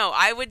 But no,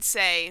 I would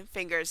say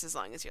fingers as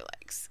long as your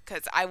legs.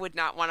 Because I would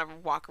not want to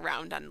walk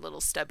around on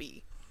little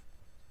stubby,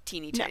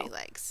 teeny tiny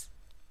legs.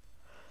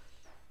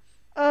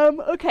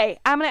 Okay,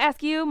 I'm going to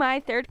ask you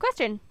my third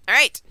question. All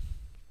right.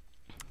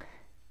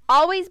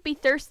 Always be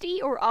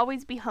thirsty or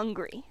always be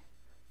hungry?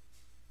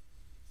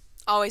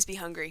 Always be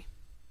hungry.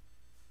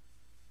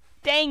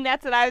 Dang,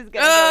 that's what I was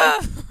going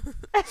to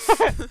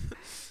go with.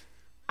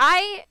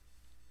 I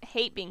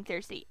hate being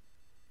thirsty.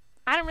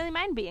 I don't really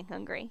mind being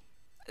hungry.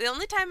 The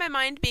only time I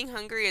mind being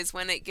hungry is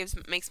when it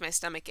makes my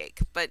stomach ache.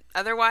 But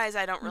otherwise,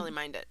 I don't really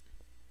mind it.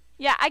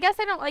 Yeah, I guess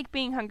I don't like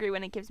being hungry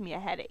when it gives me a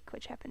headache,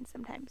 which happens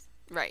sometimes.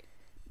 Right.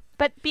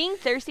 But being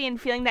thirsty and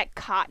feeling that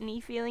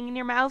cottony feeling in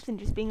your mouth and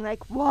just being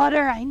like,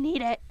 water, I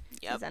need it,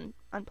 is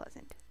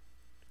unpleasant.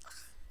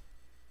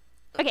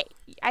 Okay,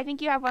 I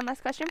think you have one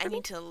last question for me. I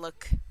need to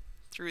look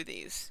through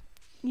these.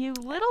 You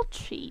little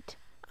cheat.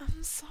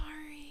 I'm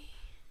sorry.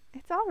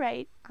 It's all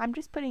right. I'm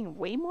just putting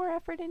way more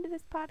effort into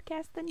this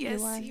podcast than you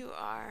are. Yes, you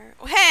are.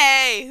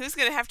 Hey, who's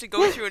going to have to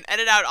go through and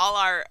edit out all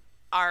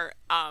our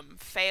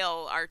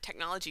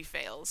technology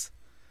fails?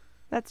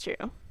 That's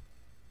true.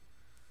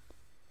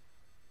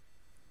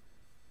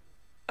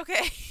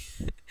 Okay.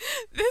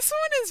 This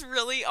one is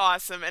really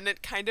awesome, and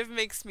it kind of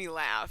makes me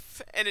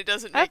laugh, and it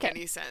doesn't make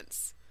any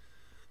sense.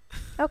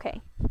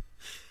 Okay.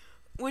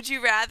 Would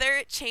you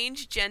rather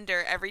change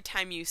gender every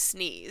time you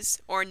sneeze,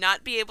 or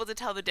not be able to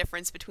tell the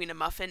difference between a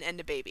muffin and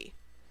a baby?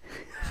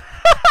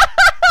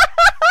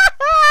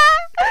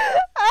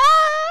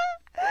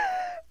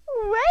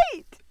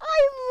 Wait!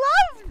 I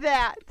love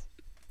that!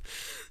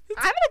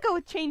 I'm gonna go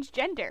with change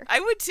gender. I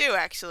would too,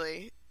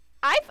 actually.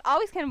 I've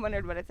always kind of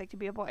wondered what it's like to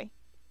be a boy.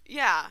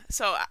 Yeah,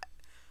 so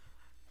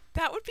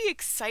that would be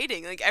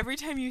exciting. Like, every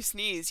time you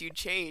sneeze, you'd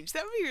change.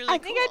 That would be really cool. I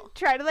think I'd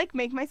try to, like,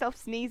 make myself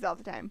sneeze all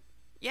the time.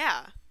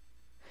 Yeah.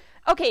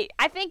 Okay,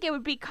 I think it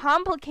would be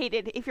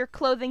complicated if your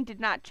clothing did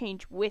not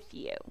change with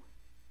you.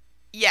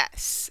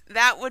 Yes,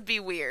 that would be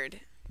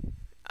weird.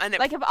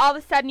 Like if all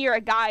of a sudden you're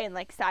a guy in,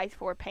 like, size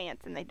 4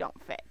 pants and they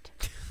don't fit.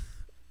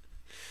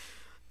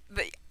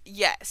 But,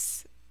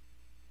 yes.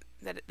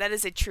 That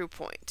is a true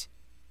point.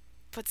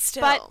 But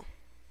still.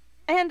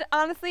 And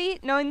honestly,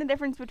 knowing the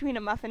difference between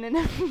a muffin and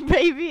a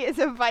baby is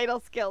a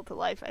vital skill to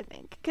life, I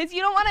think. Because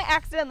you don't want to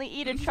accidentally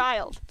eat a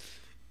child.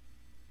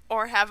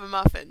 Or have a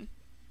muffin.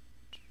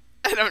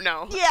 I don't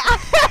know. Yeah.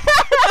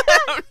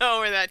 I don't know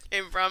where that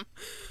came from.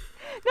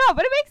 No,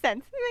 but it makes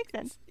sense. It makes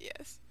sense.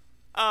 Yes.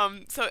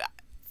 So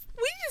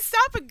we need to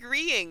stop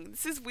agreeing.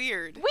 This is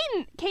weird.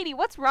 Katie,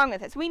 what's wrong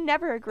with us? We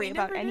never agree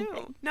about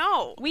anything.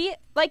 No.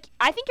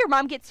 I think your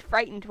mom gets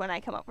frightened when I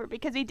come over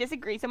because we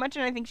disagree so much,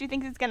 and I think she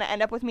thinks it's going to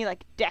end up with me,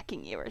 like,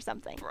 decking you or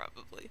something.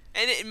 Probably.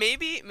 And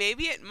maybe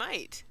it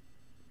might.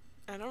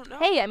 I don't know.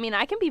 Hey, I mean,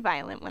 I can be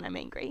violent when I'm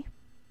angry.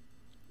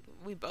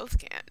 We both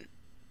can.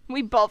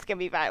 We both can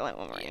be violent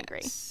when we're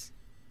angry.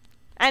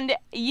 And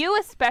you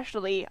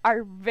especially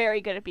are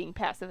very good at being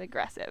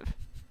passive-aggressive.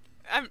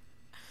 I'm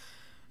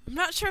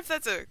not sure if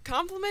that's a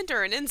compliment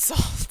or an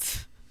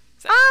insult.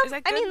 Is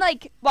that good? I mean,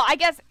 like, well, I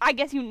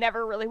guess you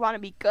never really want to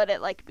be good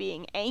at, like,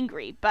 being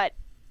angry, but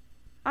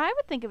I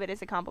would think of it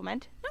as a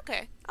compliment.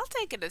 Okay, I'll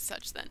take it as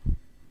such then.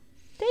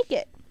 Take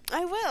it.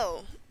 I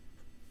will.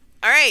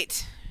 All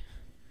right.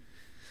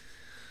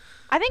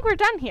 I think we're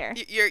done here.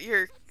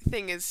 Your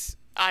thing is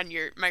on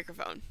your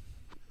microphone.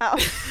 Oh.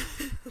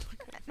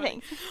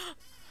 Thanks.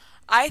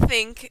 I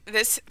think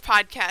this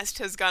podcast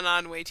has gone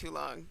on way too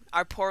long.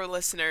 Our poor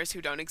listeners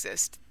who don't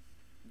exist.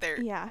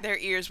 Their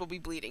ears will be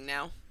bleeding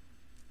now.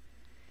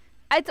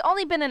 It's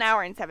only been an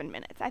hour and 7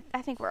 minutes. I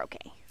think we're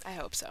okay. I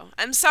hope so.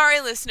 I'm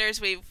sorry, listeners.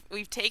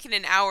 We've taken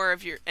an hour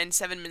of and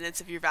 7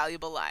 minutes of your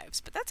valuable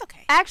lives, but that's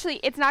okay. Actually,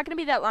 it's not going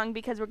to be that long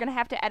because we're going to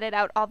have to edit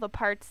out all the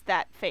parts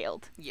that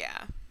failed.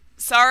 Yeah.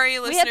 Sorry,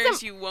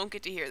 listeners. You won't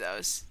get to hear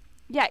those.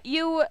 Yeah,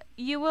 you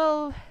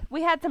will.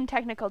 We had some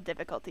technical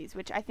difficulties,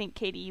 which I think,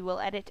 Katie, you will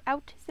edit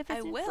out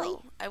sufficiently.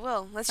 I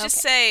will. Let's just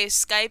say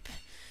Skype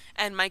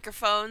and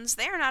microphones,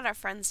 they are not our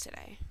friends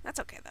today. That's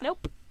okay, though.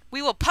 Nope.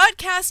 We will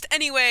podcast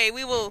anyway.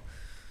 We will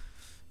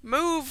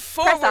move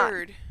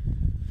forward.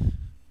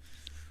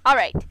 All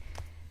right.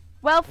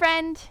 Well,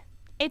 friend,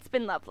 it's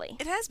been lovely.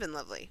 It has been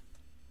lovely.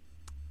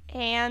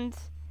 And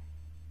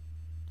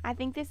I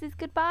think this is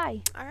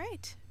goodbye. All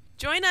right.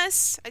 Join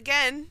us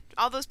again,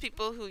 all those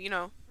people who,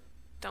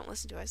 don't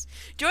listen to us.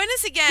 Join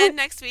us again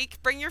next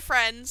week. Bring your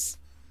friends.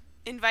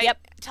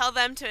 Tell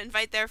them to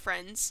invite their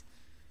friends.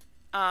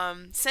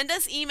 Send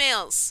us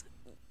emails.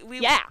 We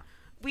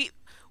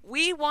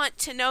want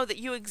to know that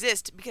you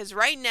exist because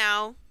right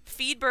now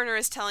FeedBurner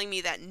is telling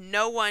me that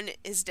no one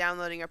is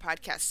downloading our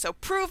podcast. So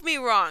prove me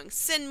wrong.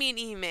 Send me an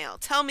email.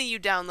 Tell me you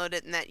download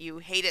it and that you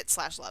hate it /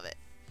 love it.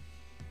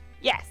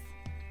 Yes.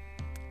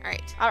 All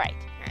right. All right.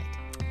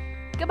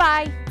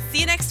 Goodbye. See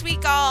you next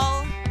week,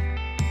 all.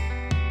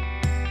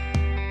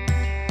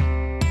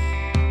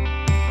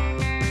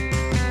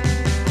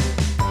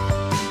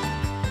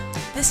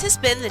 This has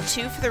been the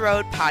Two for the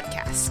Road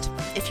podcast.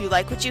 If you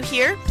like what you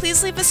hear,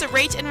 please leave us a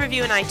rate and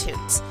review in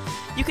iTunes.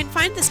 You can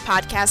find this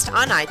podcast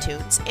on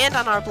iTunes and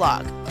on our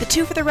blog,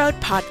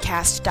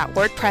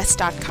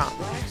 thetwofortheroadpodcast.wordpress.com.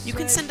 You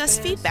can send us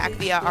feedback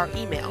via our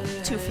email,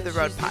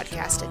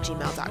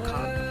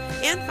 twofortheroadpodcast@gmail.com,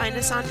 and find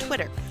us on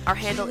Twitter. Our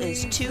handle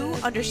is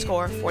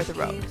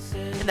 2_for-the-road,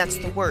 and that's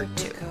the word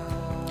 2.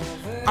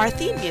 Our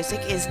theme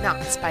music is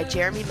Knots by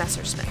Jeremy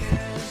Messersmith.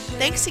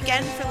 Thanks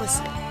again for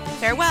listening.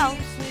 Farewell.